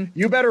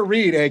 you better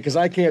read, because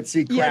I can't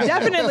see crap. Yeah,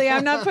 definitely.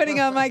 I'm not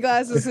putting on my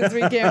glasses since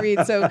we can't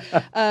read.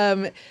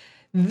 So...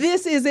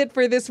 this is it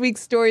for this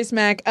week's Story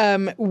Smack.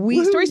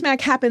 Story Smack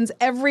happens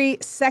every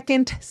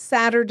second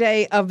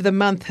Saturday of the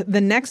month. The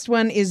next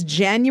one is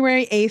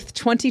January 8th,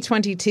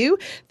 2022.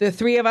 The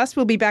three of us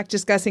will be back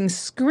discussing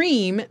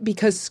Scream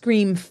because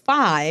Scream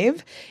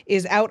 5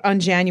 is out on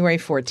January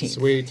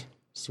 14th.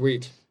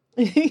 Sweet.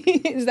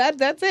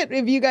 That's it.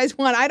 If you guys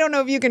want, I don't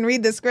know if you can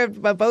read the script,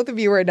 but both of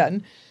you are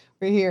done.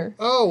 We're here.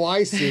 Oh,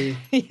 I see.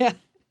 Yeah.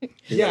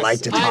 You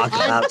like to talk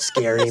about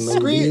scary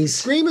movies?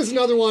 Scream is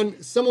another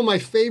one. Some of my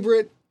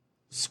favorite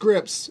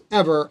scripts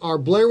ever are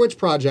Blair Witch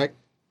Project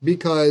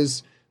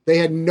because they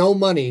had no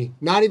money,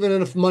 not even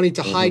enough money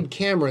to hide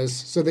cameras.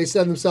 So they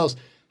said to themselves,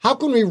 how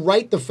can we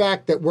write the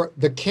fact that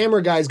the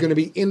camera guy is going to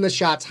be in the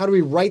shots? How do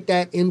we write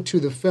that into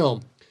the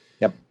film?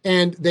 Yep.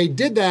 And they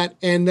did that.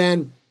 And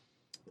then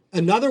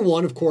another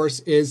one, of course,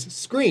 is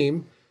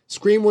Scream.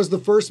 Scream was the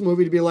first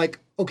movie to be like,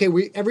 okay,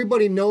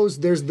 everybody knows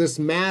there's this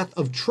math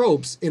of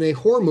tropes in a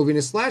horror movie, in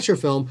a slasher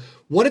film.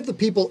 What if the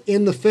people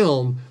in the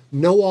film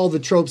know all the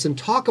tropes and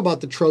talk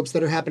about the tropes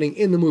that are happening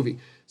in the movie?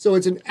 So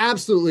it's an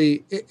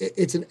absolutely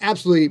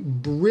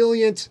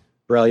brilliant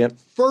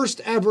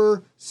first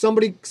ever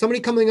somebody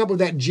coming up with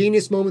that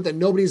genius moment that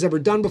nobody's ever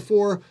done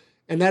before,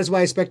 and that is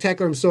why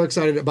Spectacular. I'm so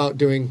excited about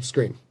doing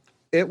Scream.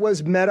 It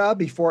was meta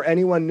before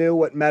anyone knew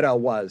what meta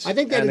was. I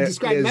think that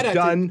described meta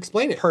to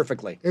explain it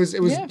perfectly. It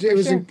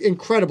was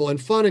incredible and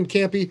fun and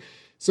campy.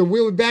 So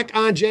we'll be back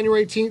on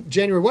January 18th.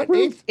 January what?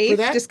 8th?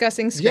 8th,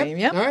 discussing Scream.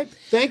 Yep. All right.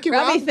 Thank you,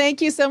 Robbie, Rob.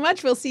 thank you so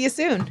much. We'll see you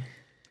soon.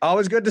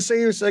 Always good to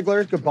see you,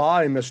 Sigler.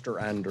 Goodbye, Mr.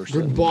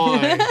 Anderson.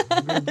 Goodbye.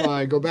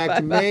 Goodbye. Go back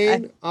to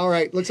Maine. All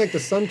right. Looks like the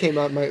sun came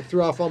out and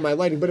threw off all my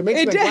lighting, but it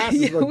makes my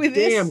glasses look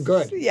damn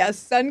good. Yes,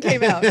 sun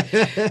came out.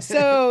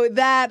 So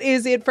that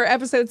is it for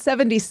episode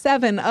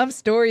 77 of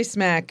Story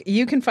Smack.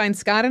 You can find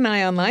Scott and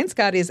I online.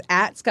 Scott is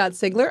at Scott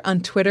Sigler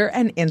on Twitter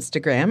and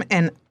Instagram,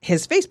 and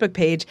his Facebook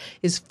page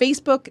is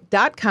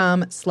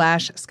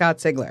facebook.com/Scott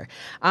Sigler.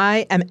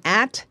 I am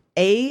at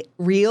A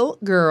Real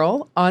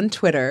Girl on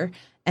Twitter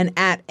and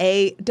at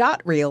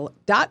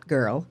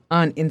a.real.girl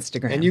on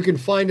Instagram. And you can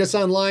find us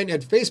online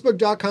at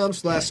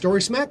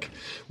facebook.com/StorySmack.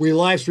 We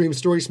live stream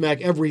Story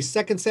Smack every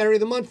second Saturday of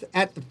the month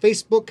at the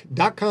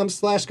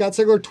facebook.com/Scott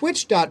Sigler,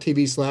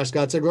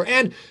 twitch.tv/Scott Sigler,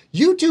 and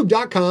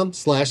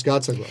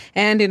youtube.com/Scott Sigler.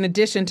 And in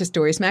addition to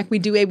Story Smack, we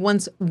do a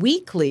once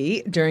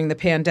weekly during the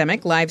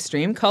pandemic live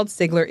stream called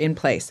Sigler in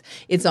Place.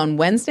 It's on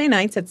Wednesday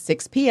nights at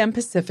 6 p.m.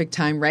 Pacific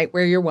time, right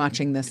where you're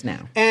watching this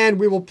now. And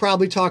we will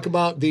probably talk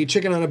about the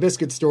chicken on a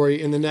biscuit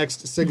story in the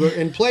next Sigler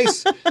in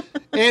Place.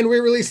 And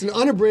we release an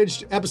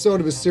unabridged episode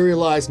of a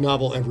serialized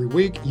novel every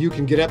week. You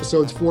can get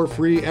episodes for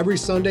free every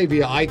Sunday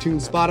via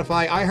iTunes,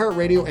 Spotify,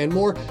 iHeartRadio, and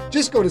more.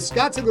 Just go to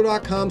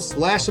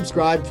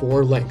scottsigler.com/subscribe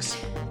for links.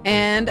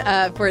 And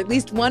for at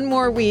least one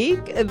more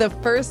week, the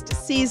first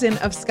season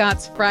of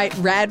Scott's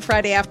Rad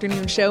Friday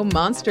afternoon show,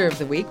 Monster of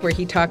the Week, where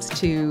he talks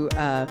to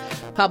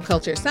pop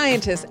culture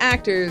scientists,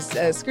 actors,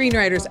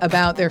 screenwriters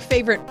about their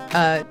favorite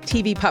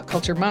TV pop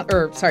culture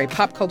monster,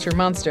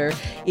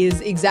 is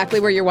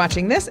exactly where you're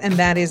watching this, and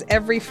that is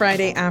every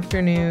Friday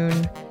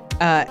afternoon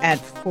at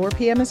 4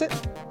 p.m., is it?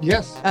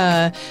 Yes.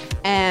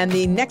 And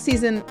the next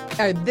season,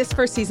 this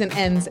first season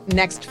ends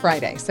next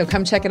Friday. So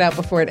come check it out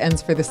before it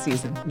ends for the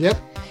season. Yep.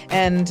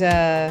 And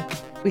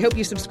we hope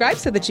you subscribe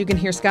so that you can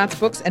hear Scott's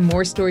books and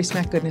more Story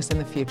Smack goodness in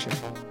the future.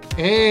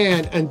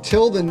 And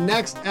until the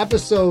next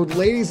episode,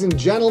 ladies and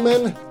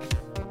gentlemen,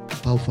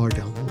 how far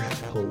down the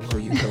rabbit hole will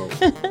you go?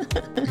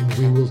 And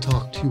we will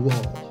talk to you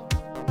all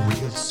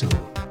real soon.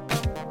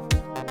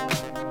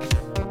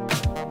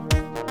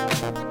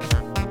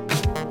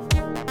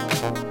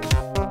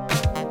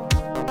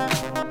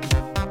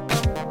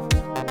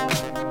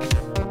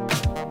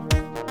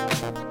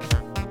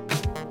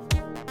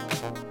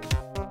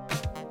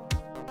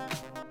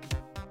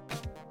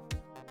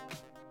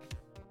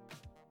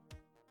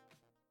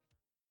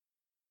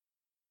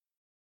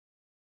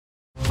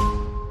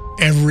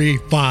 Every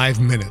 5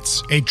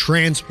 minutes, a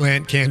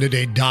transplant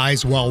candidate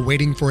dies while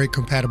waiting for a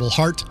compatible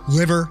heart,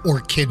 liver, or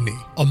kidney.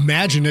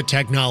 Imagine a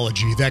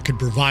technology that could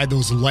provide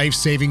those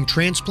life-saving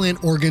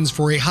transplant organs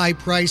for a high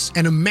price,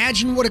 and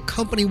imagine what a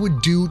company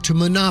would do to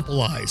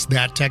monopolize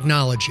that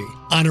technology.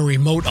 On a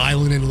remote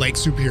island in Lake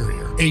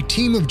Superior, a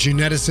team of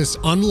geneticists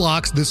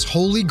unlocks this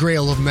holy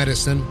grail of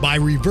medicine by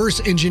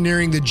reverse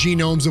engineering the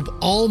genomes of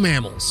all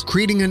mammals,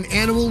 creating an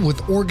animal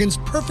with organs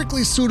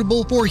perfectly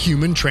suitable for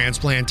human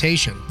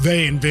transplantation.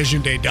 They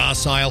envisioned a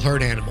docile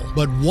herd animal,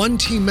 but one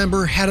team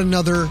member had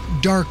another,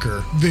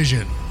 darker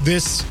vision.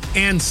 This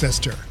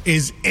ancestor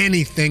is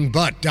anything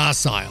but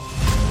docile.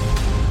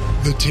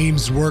 The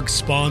team's work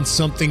spawned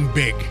something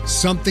big,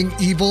 something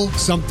evil,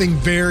 something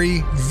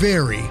very,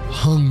 very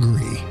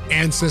hungry.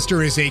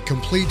 Ancestor is a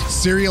complete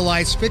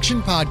serialized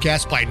fiction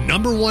podcast by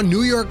 #1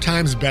 New York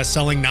Times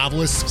bestselling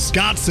novelist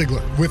Scott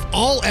Sigler, with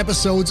all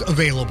episodes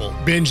available.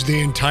 Binge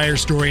the entire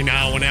story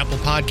now on Apple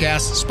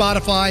Podcasts,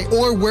 Spotify,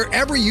 or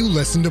wherever you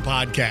listen to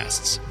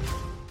podcasts.